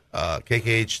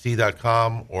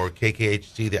 KKHT.com, or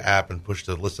KKHT, the app, and push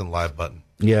the Listen Live button.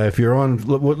 Yeah, if you're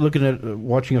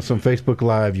watching us on Facebook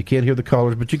Live, you can't hear the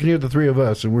callers, but you can hear the three of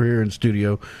us, and we're here in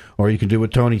studio. Or you can do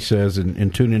what Tony says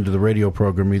and tune into the radio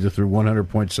program either through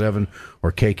 100.7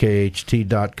 or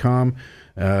KKHT.com.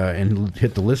 And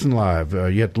hit the Listen Live.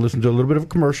 You have to listen to a little bit of a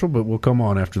commercial, but we'll come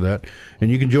on after that. And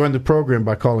you can join the program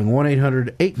by calling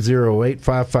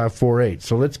 1-800-808-5548.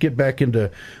 So let's get back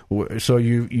into. So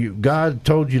God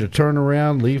told you to turn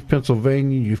around, leave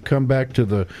Pennsylvania. You've come back to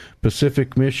the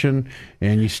Pacific Mission,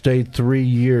 and you stayed 3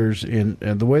 years. And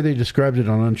the way they described it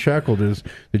on Unshackled is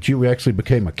that you actually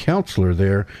became a counselor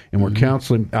there, and were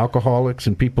counseling alcoholics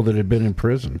and people that had been in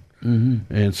prison.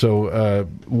 Mm-hmm. And so,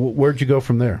 where'd you go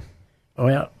from there?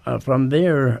 Well, from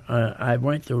there, I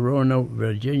went to Roanoke,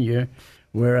 Virginia,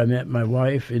 where I met my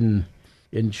wife in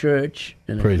church.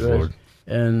 Praise the Lord.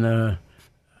 And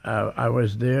I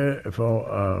was there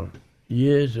for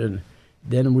years, and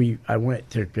then I went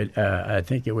to, I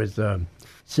think it was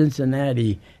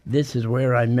Cincinnati. This is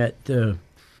where I met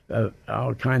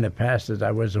all kind of pastors.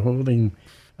 I was holding,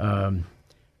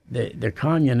 the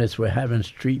communists were having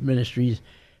street ministries,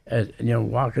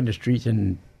 walking the streets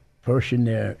and pushing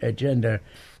their agenda,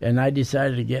 and I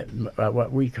decided to get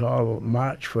what we call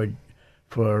March for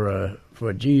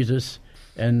Jesus,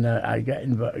 and I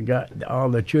got all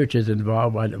the churches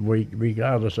involved,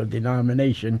 regardless of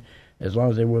denomination, as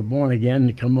long as they were born again,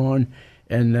 to come on,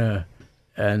 and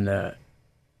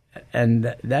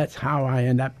that's how I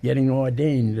end up getting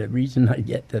ordained. The reason I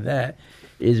get to that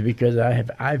is because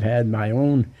I've had my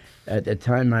own, at the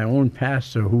time, my own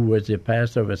pastor, who was the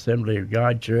pastor of Assembly of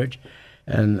God Church,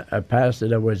 and a pastor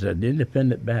that was an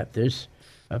independent Baptist,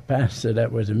 a pastor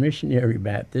that was a missionary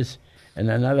Baptist, and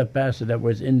another pastor that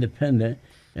was independent,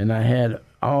 and I had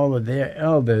all of their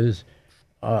elders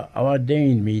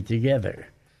ordained me together.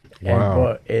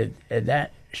 Wow. And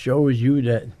that shows you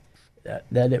that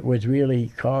it was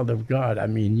really called of God. I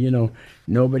mean,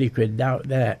 nobody could doubt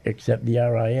that except the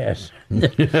RIS.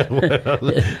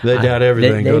 They doubt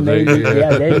everything. They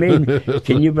made.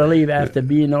 Can you believe after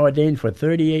being ordained for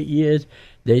 38 years,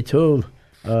 they told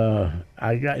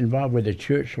I got involved with the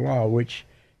church law, which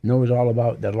knows all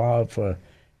about the law for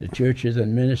the churches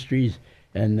and ministries,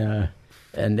 and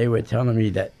they were telling me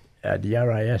that the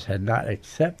RIS had not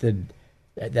accepted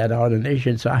that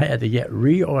ordination, so I had to get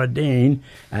reordained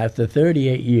after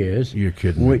 38 years. You're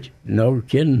kidding. No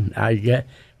kidding. I got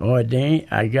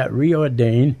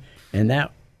reordained, and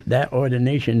that that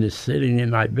ordination is sitting in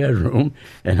my bedroom,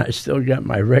 and I still got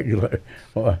my regular.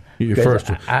 Your first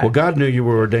one. Well, God knew you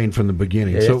were ordained from the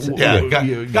beginning.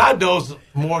 God knows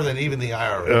more than even the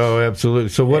IRS. Oh, absolutely.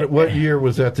 So what year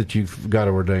was that you got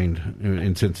ordained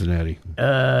in Cincinnati?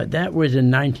 That was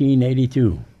in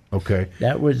 1982. Okay.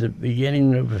 That was the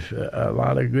beginning of a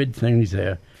lot of good things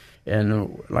there.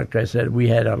 And like I said, we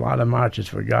had a lot of marches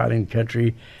for God and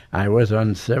country. I was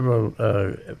on several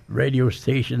radio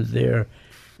stations there.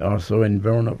 Also in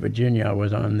Roanoke, Virginia, I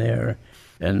was on there.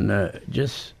 And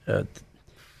just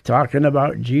talking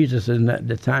about Jesus. And at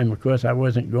the time, of course, I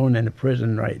wasn't going into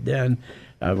prison right then.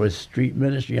 I was street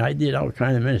ministry. I did all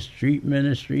kind of ministry, street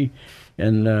ministry.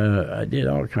 And I did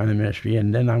all kind of ministry.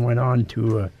 And then I went on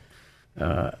to,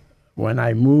 when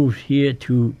I moved here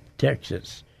to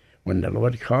Texas, when the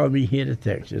Lord called me here to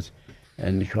Texas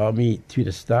and called me to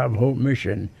the Star of Hope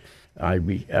Mission, I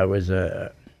was an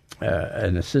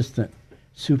assistant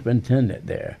superintendent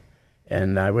there.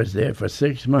 And I was there for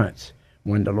 6 months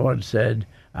when the Lord said,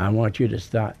 I want you to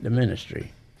start the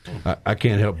ministry. I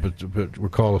can't help but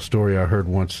recall a story I heard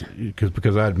once,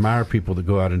 because I admire people that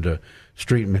go out into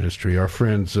street ministry. Our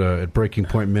friends at Breaking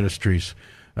Point Ministries,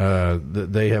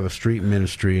 they have a street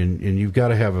ministry, and you've got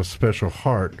to have a special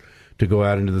heart to go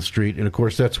out into the street. And of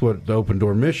course, that's what the Open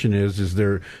Door mission is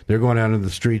they're going out into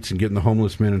the streets and getting the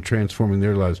homeless men and transforming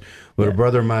their lives. But a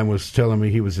brother of mine was telling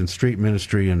me he was in street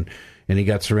ministry, and he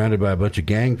got surrounded by a bunch of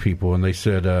gang people, and they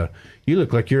said, you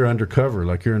look like you're undercover,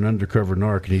 like you're an undercover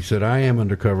narc. And he said, I am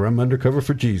undercover. I'm undercover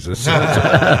for Jesus.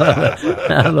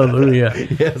 Hallelujah.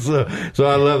 Yeah, so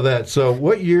I love that. So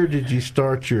what year did you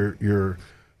start your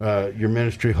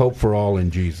ministry, Hope for All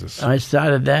in Jesus? I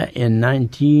started that in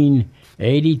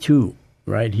 1982,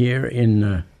 right here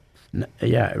in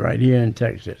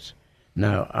Texas.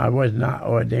 Now, I was not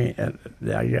ordained.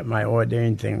 I got my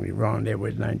ordained thing wrong. It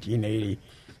was 1980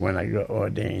 when I got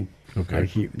ordained. Okay. I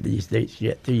keep these dates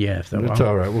yet to you after a while. It's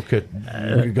all right.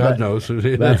 God knows.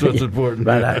 That's what's important.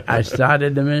 But I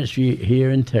started the ministry here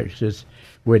in Texas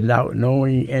without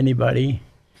knowing anybody,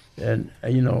 and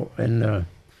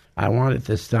I wanted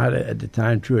to start it at the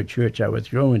time through a church I was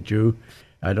going to.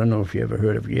 I don't know if you ever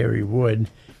heard of Gary Wood,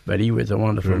 but he was a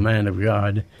wonderful man of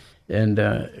God. And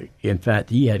in fact,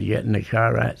 he had gotten in a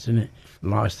car accident,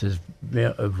 lost his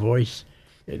voice,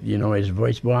 his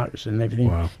voice box and everything.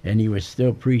 Wow. And he was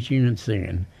still preaching and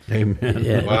singing. Amen.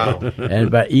 Yeah. Wow.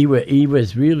 But he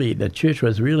was really, the church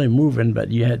was really moving, but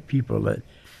you had people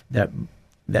that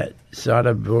sort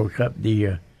of broke up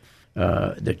the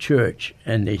church,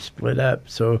 and they split up.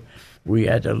 So we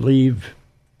had to leave,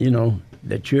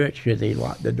 the church, because they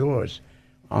locked the doors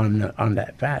on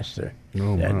that pastor.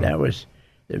 Oh, wow. That was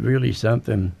really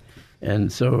something.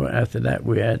 And so after that,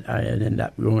 I had ended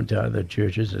up going to other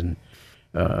churches, and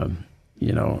I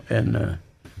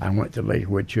went to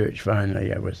Lakewood Church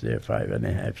finally. I was there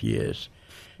 5.5 years.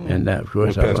 And of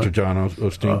course, Pastor John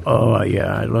Osteen. Oh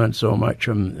yeah, I learned so much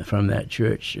from that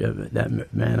church.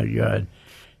 That man of God,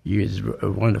 he is a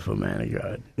wonderful man of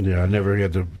God. Yeah, I never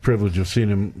had the privilege of seeing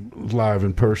him live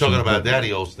in person. Talking about Daddy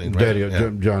Osteen, right?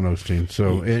 John Osteen.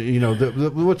 So,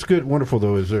 what's good, wonderful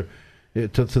though, is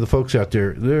to the folks out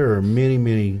there, there are many,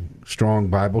 many strong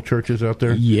Bible churches out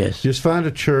there. Yes. Just find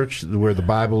a church where the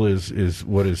Bible is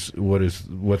what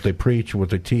they preach, what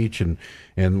they teach, and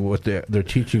what their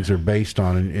teachings are based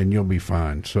on, and you'll be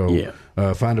fine. So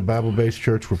find a Bible-based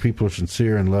church where people are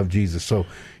sincere and love Jesus. So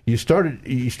you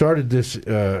started this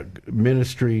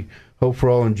ministry, Hope for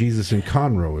All in Jesus, in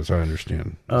Conroe, as I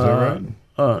understand. Is that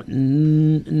right?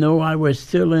 No, I was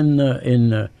still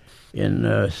in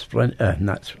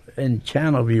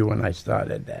Channelview when I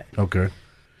started that. Okay.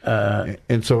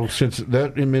 And so since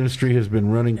that ministry has been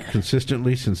running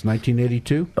consistently since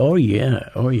 1982? Oh,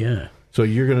 yeah. So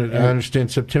you're going to, I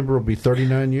understand September will be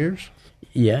 39 years?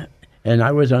 Yeah. And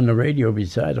I was on the radio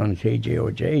besides on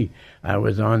KJOJ. I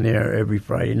was on there every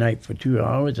Friday night for 2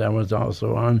 hours. I was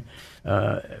also on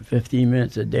 15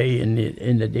 minutes a day in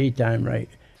the daytime, right,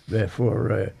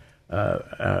 for,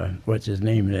 what's his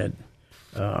name,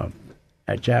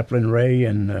 Chaplain Ray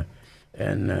and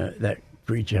that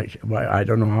preacher. I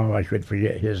don't know how I could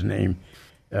forget his name.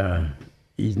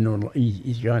 He's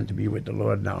gone to be with the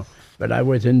Lord now. But I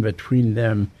was in between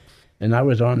them, and I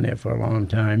was on there for a long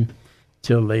time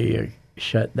till they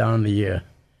shut down the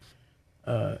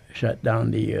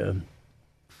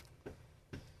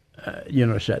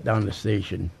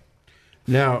station.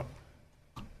 Now,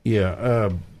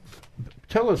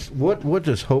 tell us what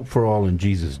does Hope for All in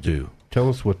Jesus do? Tell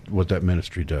us what that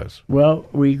ministry does. Well,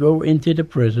 we go into the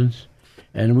prisons,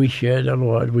 and we share the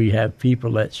Lord. We have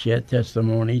people that share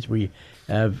testimonies. We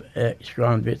have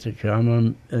ex-convicts that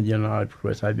come, and, of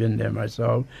course, I've been there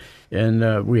myself.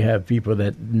 And we have people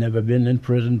that never been in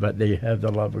prison, but they have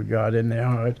the love of God in their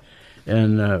heart.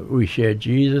 And we share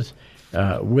Jesus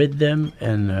with them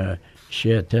and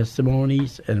share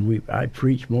testimonies. And I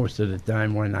preach most of the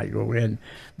time when I go in.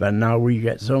 But now we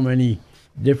got so many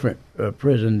different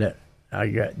prison that I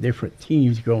got different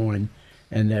teams going,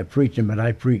 and they're preaching. But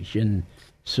I preach in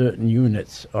certain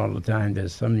units all the time.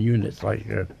 There's some units like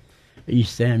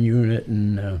East Ham unit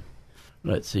and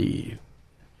let's see.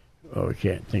 I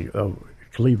can't think of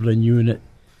Cleveland unit,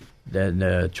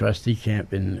 then trustee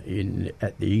camp in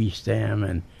at the East Ham,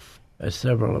 and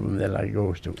several of them that I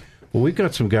go to. Well, we've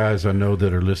got some guys I know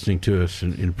that are listening to us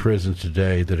in prison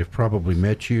today that have probably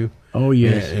met you. Oh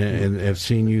yes, and have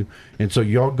seen you, and so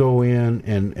y'all go in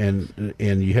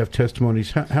and you have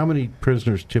testimonies. How many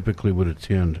prisoners typically would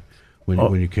attend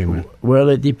when you came in? Well,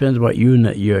 it depends what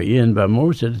unit you're in, but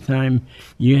most of the time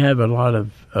you have a lot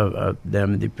of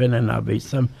them. Depending on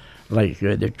some. Like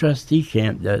the trustee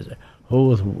camp does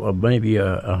holds maybe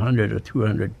 100 or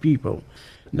 200 people.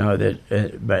 Now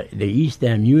that but the East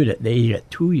Ham unit, they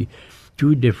got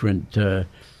two different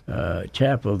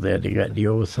chapels there. They got the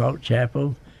old Salt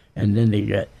Chapel, and then they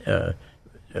got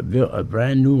a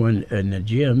brand new one in the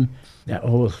gym that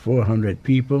holds 400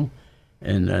 people.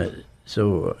 And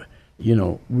so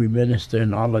we minister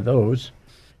in all of those.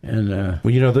 And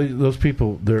well, those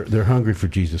people, they're hungry for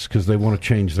Jesus because they want to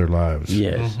change their lives.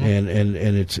 Yes, and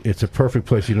it's a perfect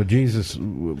place. Jesus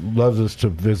loves us to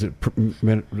visit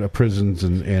prisons,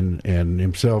 and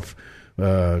himself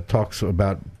talks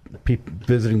about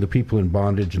visiting the people in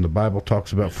bondage, and the Bible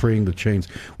talks about freeing the chains.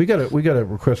 We got a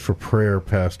request for prayer,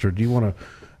 Pastor. Do you want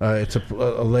to? It's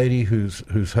a lady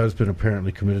whose husband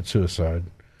apparently committed suicide,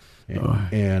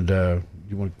 and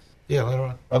you want. Yeah, later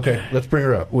on. Okay, let's bring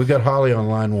her up. We've got Holly on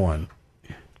line 1.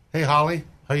 Hey, Holly.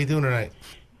 How you doing tonight?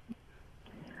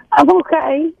 I'm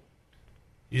okay.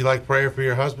 You like prayer for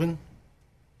your husband?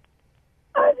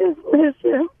 I just miss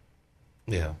him.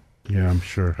 Yeah. Yeah, I'm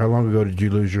sure. How long ago did you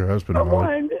lose your husband,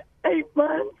 Holly? 8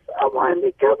 months. I wanted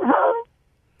to come home.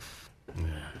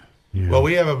 Yeah. Well,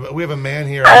 we have a man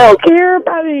here. I don't care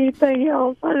about anything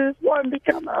else. I just wanted to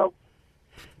come home.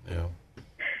 Yeah.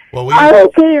 Well, I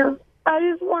don't care. I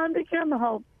just wanted to come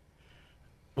home.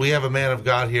 We have a man of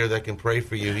God here that can pray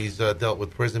for you. He's dealt with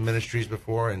prison ministries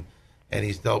before, and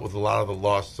he's dealt with a lot of the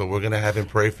lost. So we're going to have him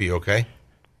pray for you, okay?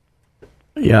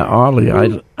 Yeah, Ollie,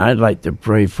 I'd like to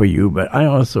pray for you, but I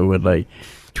also would like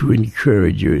to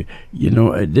encourage you.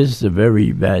 This is a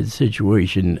very bad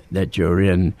situation that you're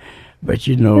in, but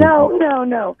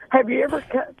No. Have you ever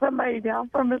cut somebody down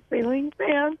from a ceiling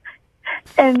fan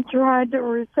and tried to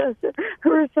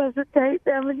resuscitate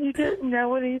them, and you didn't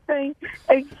know anything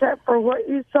except for what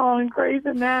you saw in Grey's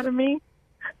Anatomy?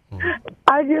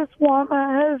 I just want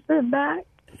my husband back.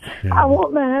 Yeah. I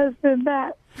want my husband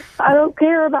back. I don't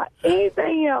care about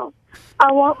anything else.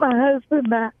 I want my husband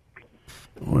back.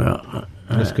 Well,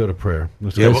 let's go to prayer.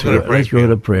 Let's go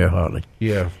to prayer, Holly.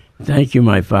 Yeah. Thank you,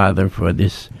 my Father, for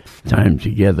this time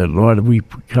together. Lord, we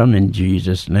come in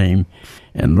Jesus' name.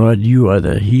 And, Lord, you are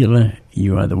the healer.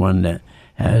 You are the one that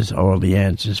has all the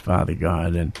answers, Father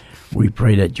God. And we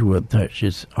pray that you will touch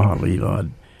this Holly,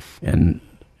 Lord, and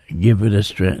give her the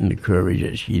strength and the courage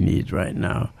that she needs right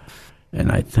now. And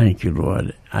I thank you,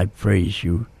 Lord. I praise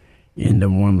you in the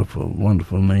wonderful,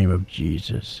 wonderful name of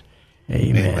Jesus.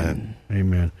 Amen.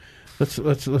 Amen.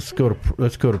 Let's go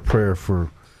to prayer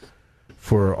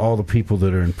for all the people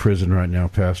that are in prison right now,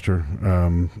 Pastor,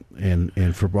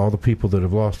 and for all the people that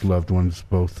have lost loved ones,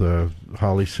 both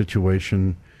Holly's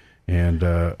situation and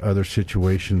other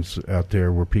situations out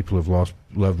there where people have lost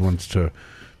loved ones to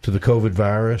the COVID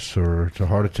virus or to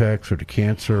heart attacks or to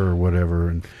cancer or whatever.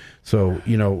 And so,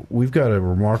 we've got a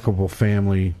remarkable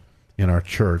family in our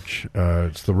church.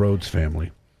 It's the Rhodes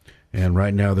family. And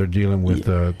right now they're dealing with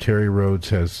Terry Rhodes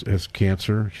has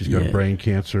cancer. She's got brain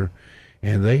cancer.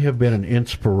 And they have been an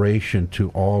inspiration to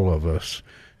all of us,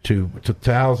 to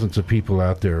thousands of people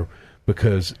out there,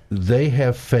 because they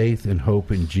have faith and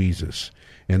hope in Jesus.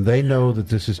 And they know that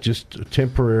this is just a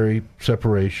temporary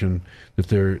separation, that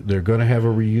they're going to have a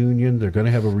reunion. They're going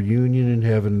to have a reunion in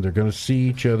heaven. They're going to see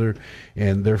each other.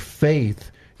 And their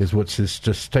faith is what's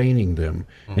sustaining them.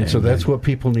 And so that's what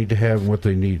people need to have and what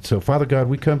they need. So, Father God,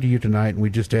 we come to you tonight and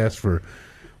we just ask for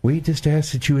We just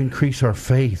ask that you increase our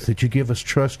faith, that you give us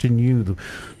trust in you.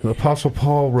 The Apostle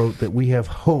Paul wrote that we have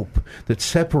hope that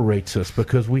separates us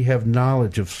because we have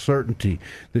knowledge of certainty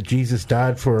that Jesus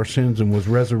died for our sins and was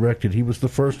resurrected. He was the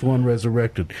first one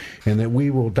resurrected, and that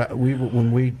we will die,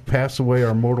 when we pass away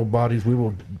our mortal bodies, we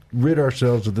will rid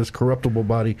ourselves of this corruptible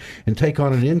body and take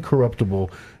on an incorruptible,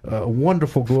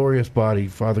 wonderful, glorious body,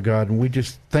 Father God. And we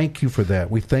just thank you for that.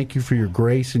 We thank you for your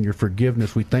grace and your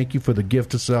forgiveness. We thank you for the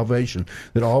gift of salvation,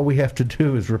 that all we have to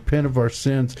do is repent of our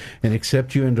sins and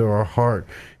accept you into our heart,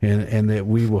 and that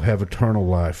we will have eternal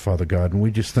life, Father God. And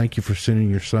we just thank you for sending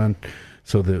your Son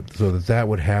so that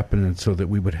would happen, and so that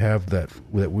we would have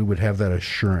that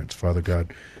assurance, Father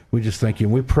God. We just thank you,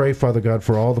 and we pray, Father God,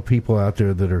 for all the people out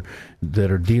there that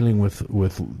are dealing with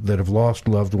that have lost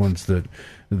loved ones, that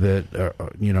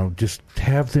are, just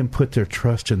have them put their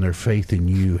trust and their faith in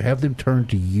you, have them turn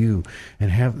to you,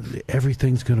 and have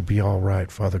everything's going to be all right,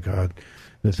 Father God,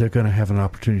 that they're going to have an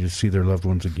opportunity to see their loved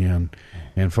ones again.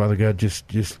 And Father God, just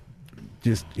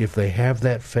if they have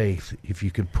that faith, if you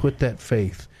can put that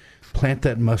faith, plant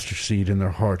that mustard seed in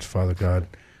their hearts, Father God,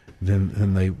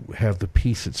 then they have the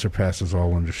peace that surpasses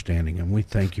all understanding. And we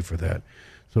thank you for that.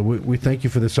 So we thank you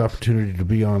for this opportunity to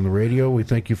be on the radio. We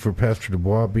thank you for Pastor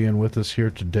Dubois being with us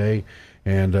here today.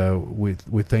 And we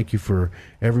thank you for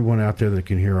everyone out there that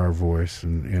can hear our voice,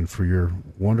 and for your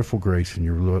wonderful grace and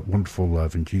your wonderful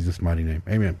love. In Jesus' mighty name,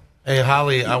 amen. Hey,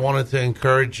 Holly, I wanted to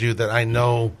encourage you that I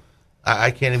know I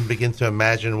can't even begin to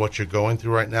imagine what you're going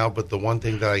through right now, but the one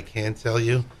thing that I can tell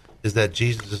you is that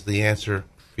Jesus is the answer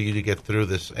for you to get through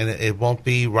this, and it won't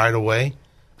be right away.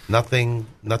 Nothing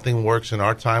works in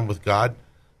our time with God,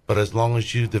 but as long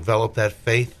as you develop that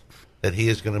faith that he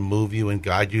is going to move you and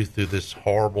guide you through this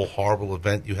horrible, horrible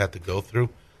event you have to go through,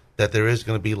 that there is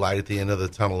going to be light at the end of the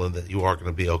tunnel, and that you are going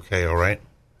to be okay, all right?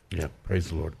 Yeah, praise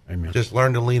the Lord. Amen. Just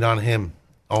learn to lean on him,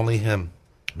 only him.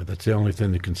 But that's the only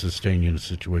thing that can sustain you in a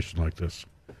situation like this.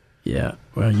 Yeah,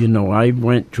 well, I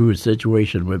went through a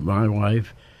situation with my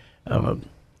wife.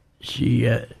 She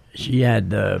had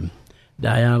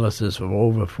dialysis for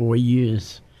over 4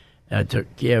 years. I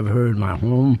took care of her in my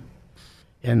home,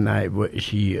 and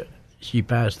she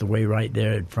passed away right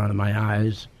there in front of my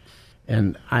eyes.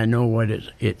 And I know what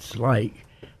it's like,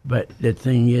 but the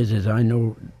thing is I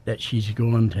know that she's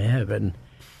going to heaven.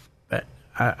 But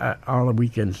all we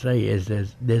can say is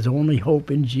there's only hope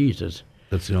in Jesus.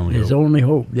 That's the only. There's hope. only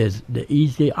hope. There's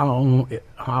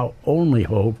our only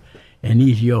hope, and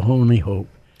he's your only hope.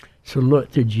 So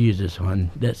look to Jesus,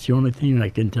 hon. That's the only thing I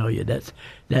can tell you.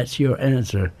 That's your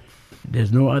answer.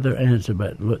 There's no other answer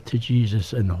but look to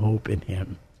Jesus and hope in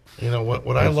him. You know,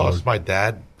 when I lost my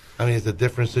dad, I mean, it's a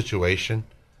different situation,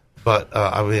 but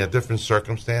a different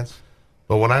circumstance.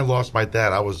 But when I lost my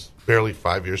dad, I was barely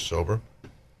 5 years sober,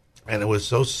 and it was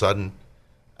so sudden,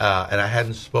 and I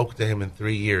hadn't spoken to him in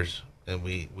 3 years, and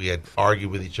we had argued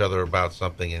with each other about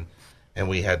something, and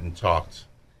we hadn't talked.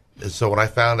 And so when I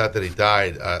found out that he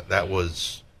died, that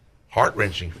was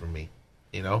heart-wrenching for me,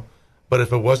 But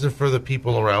if it wasn't for the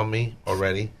people around me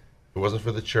already, if it wasn't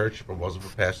for the church, if it wasn't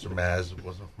for Pastor Maz, if it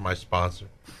wasn't for my sponsor,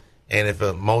 and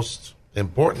most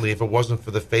importantly, if it wasn't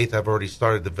for the faith I've already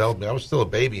started developing, I was still a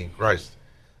baby in Christ.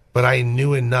 But I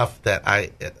knew enough that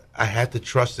I had to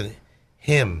trust in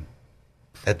him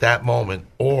at that moment,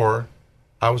 or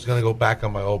I was going to go back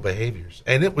on my old behaviors.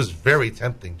 And it was very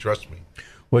tempting, trust me.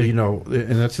 Well,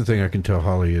 and that's the thing I can tell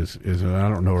Holly is, and I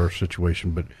don't know her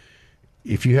situation, but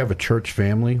if you have a church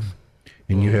family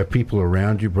and you have people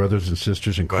around you, brothers and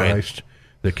sisters in Christ,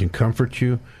 that can comfort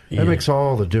you, that makes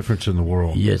all the difference in the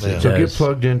world. Yes, it does. So get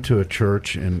plugged into a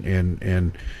church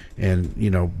and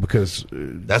because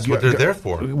that's what they're there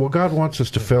for. Well, God wants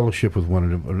us to fellowship with one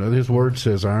another. His word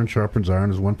says, "Iron sharpens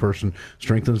iron," as one person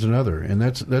strengthens another, and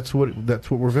that's what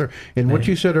we're there. And what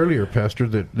you said earlier, Pastor,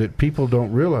 that people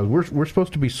don't realize, we're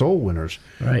supposed to be soul winners.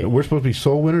 Right. We're supposed to be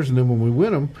soul winners, and then when we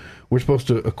win them, we're supposed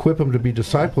to equip them to be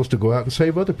disciples to go out and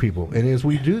save other people. And as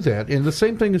we do that, and the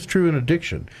same thing is true in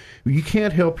addiction. You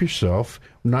can't help yourself,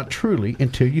 not truly,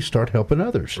 until you start helping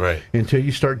others. Right. Until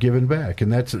you start giving back.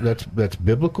 And that's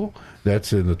biblical.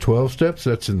 That's in the 12 steps.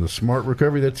 That's in the SMART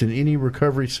recovery. That's in any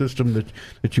recovery system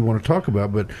that you want to talk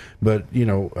about. But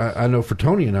I know for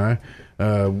Tony and I,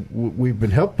 we've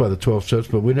been helped by the 12 steps,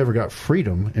 but we never got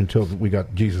freedom until we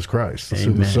got Jesus Christ. So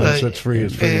the Son sets free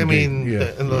is free. I mean,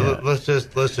 let's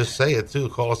just say it too.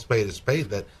 Call a spade,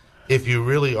 that if you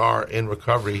really are in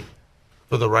recovery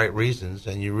for the right reasons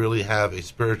and you really have a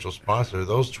spiritual sponsor,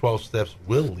 those 12 steps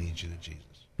will lead you to Jesus.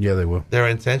 Yeah, they will. Their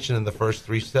intention in the first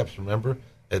 3 steps, remember,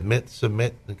 Admit,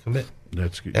 submit, and commit.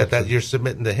 That's good. That you're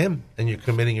submitting to Him, and you're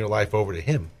committing your life over to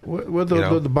Him. Well,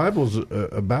 the Bible's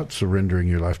about surrendering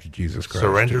your life to Jesus Christ.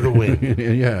 Surrender to win.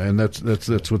 Yeah, and that's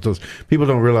what those people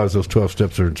don't realize. Those 12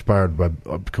 steps are inspired by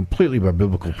completely by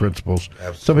biblical principles.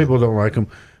 Absolutely. Some people don't like them.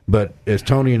 But as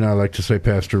Tony and I like to say,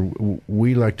 Pastor,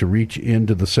 we like to reach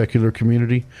into the secular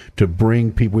community to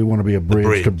bring people. We want to be a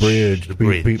bridge to bridge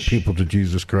people to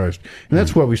Jesus Christ. And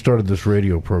that's why we started this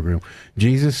radio program.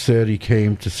 Jesus said He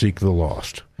came to seek the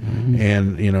lost. Mm-hmm.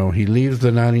 And, He leaves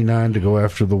the 99 to go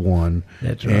after the one.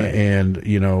 That's right. And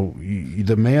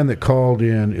the man that called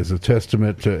in is a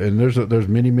testament to, and there's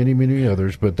many, many, many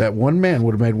others, but that one man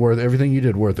would have made everything you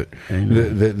did worth it.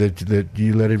 That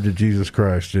you led him to Jesus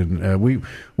Christ. And we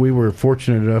were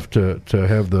fortunate enough to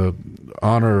have the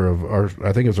honor of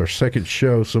I think it was our second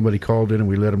show, somebody called in and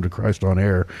we led them to Christ on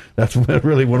air. That's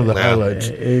really one of the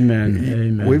highlights.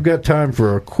 Amen. We've got time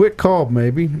for a quick call,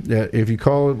 maybe. If you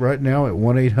call it right now at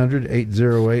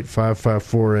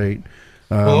 1-800-808-5548.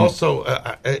 Also,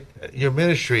 your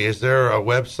ministry, is there a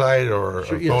website or a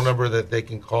phone number that they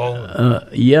can call?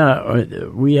 We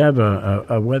have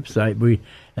a website.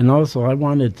 And also I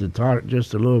wanted to talk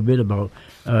just a little bit about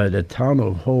the Town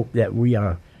of Hope that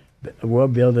we're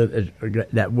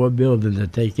building to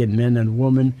take in men and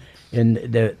women. And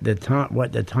the town,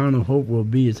 what the Town of Hope will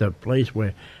be is a place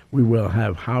where we will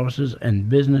have houses and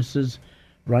businesses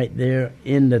right there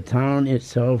in the town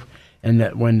itself, and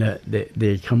that when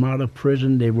they come out of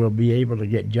prison, they will be able to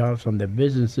get jobs from the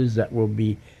businesses that will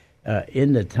be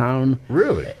in the town.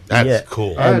 Really? That's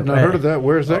cool. I had not heard of that.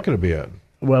 Where is that going to be at?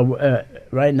 Well,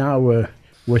 right now we're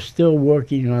still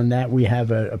working on that. We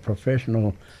have a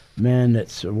professional man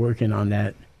that's working on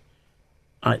that.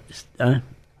 I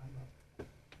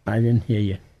didn't hear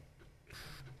you.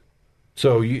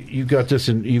 So you've got this,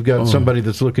 and you've got somebody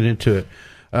that's looking into it.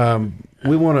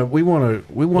 We want to. The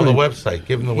website.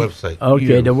 Give them the website.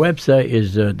 Okay, the website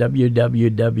is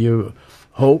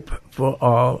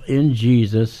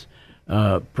www.hopeforallinjesus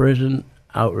prison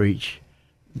outreach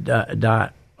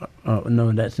dot.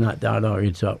 No, that's not .org.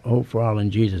 It's Hope for All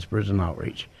in Jesus Prison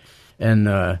Outreach, and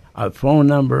our phone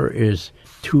number is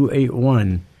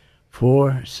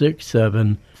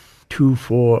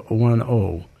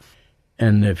 281-467-2410.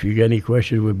 And if you got any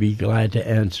questions, we'd be glad to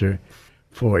answer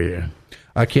for you.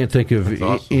 I can't think of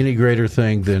any greater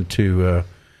thing than to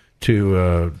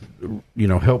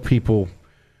help people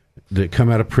that come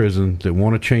out of prison, that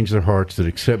want to change their hearts, that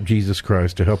accept Jesus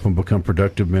Christ, to help them become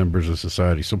productive members of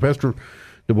society. So, Pastor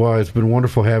Dubois, it's been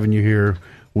wonderful having you here.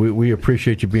 We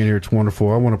appreciate you being here. It's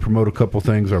wonderful. I want to promote a couple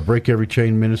things. Our Break Every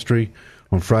Chain ministry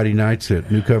on Friday nights at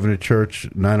New Covenant Church,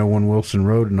 901 Wilson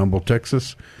Road in Humble,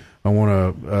 Texas. I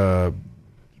want to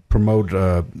promote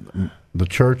the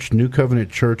church, New Covenant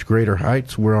Church, Greater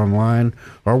Heights. We're online.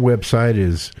 Our website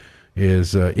is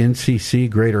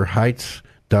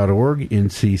nccgreaterheights.org,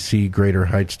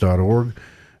 nccgreaterheights.org.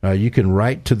 You can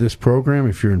write to this program.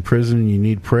 If you're in prison and you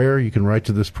need prayer, you can write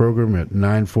to this program at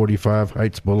 945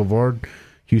 Heights Boulevard,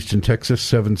 Houston, Texas,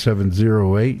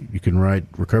 77008. You can write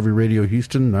Recovery Radio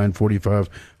Houston, 945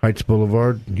 Heights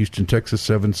Boulevard, Houston, Texas,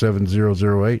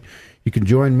 77008. You can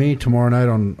join me tomorrow night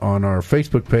on our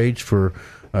Facebook page for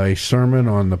a sermon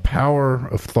on the power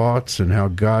of thoughts and how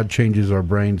God changes our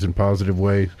brains in positive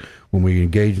ways when we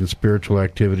engage in spiritual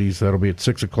activities. That'll be at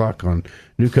 6 o'clock on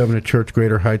New Covenant Church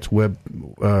Greater Heights web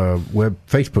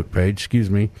Facebook page,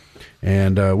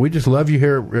 And we just love you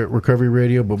here at Recovery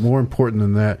Radio, but more important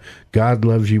than that, God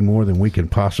loves you more than we can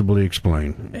possibly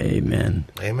explain. Amen.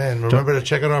 Amen. Remember to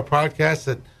check out our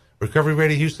podcast at Recovery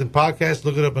Radio Houston Podcast.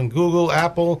 Look it up on Google,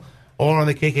 Apple, or on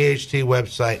the KKHT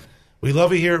website. We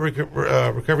love you here at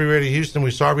Recovery Radio Houston.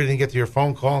 We're sorry we didn't get to your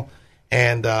phone call,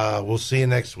 and we'll see you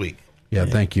next week. Yeah,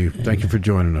 thank you. Thank you for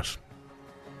joining us.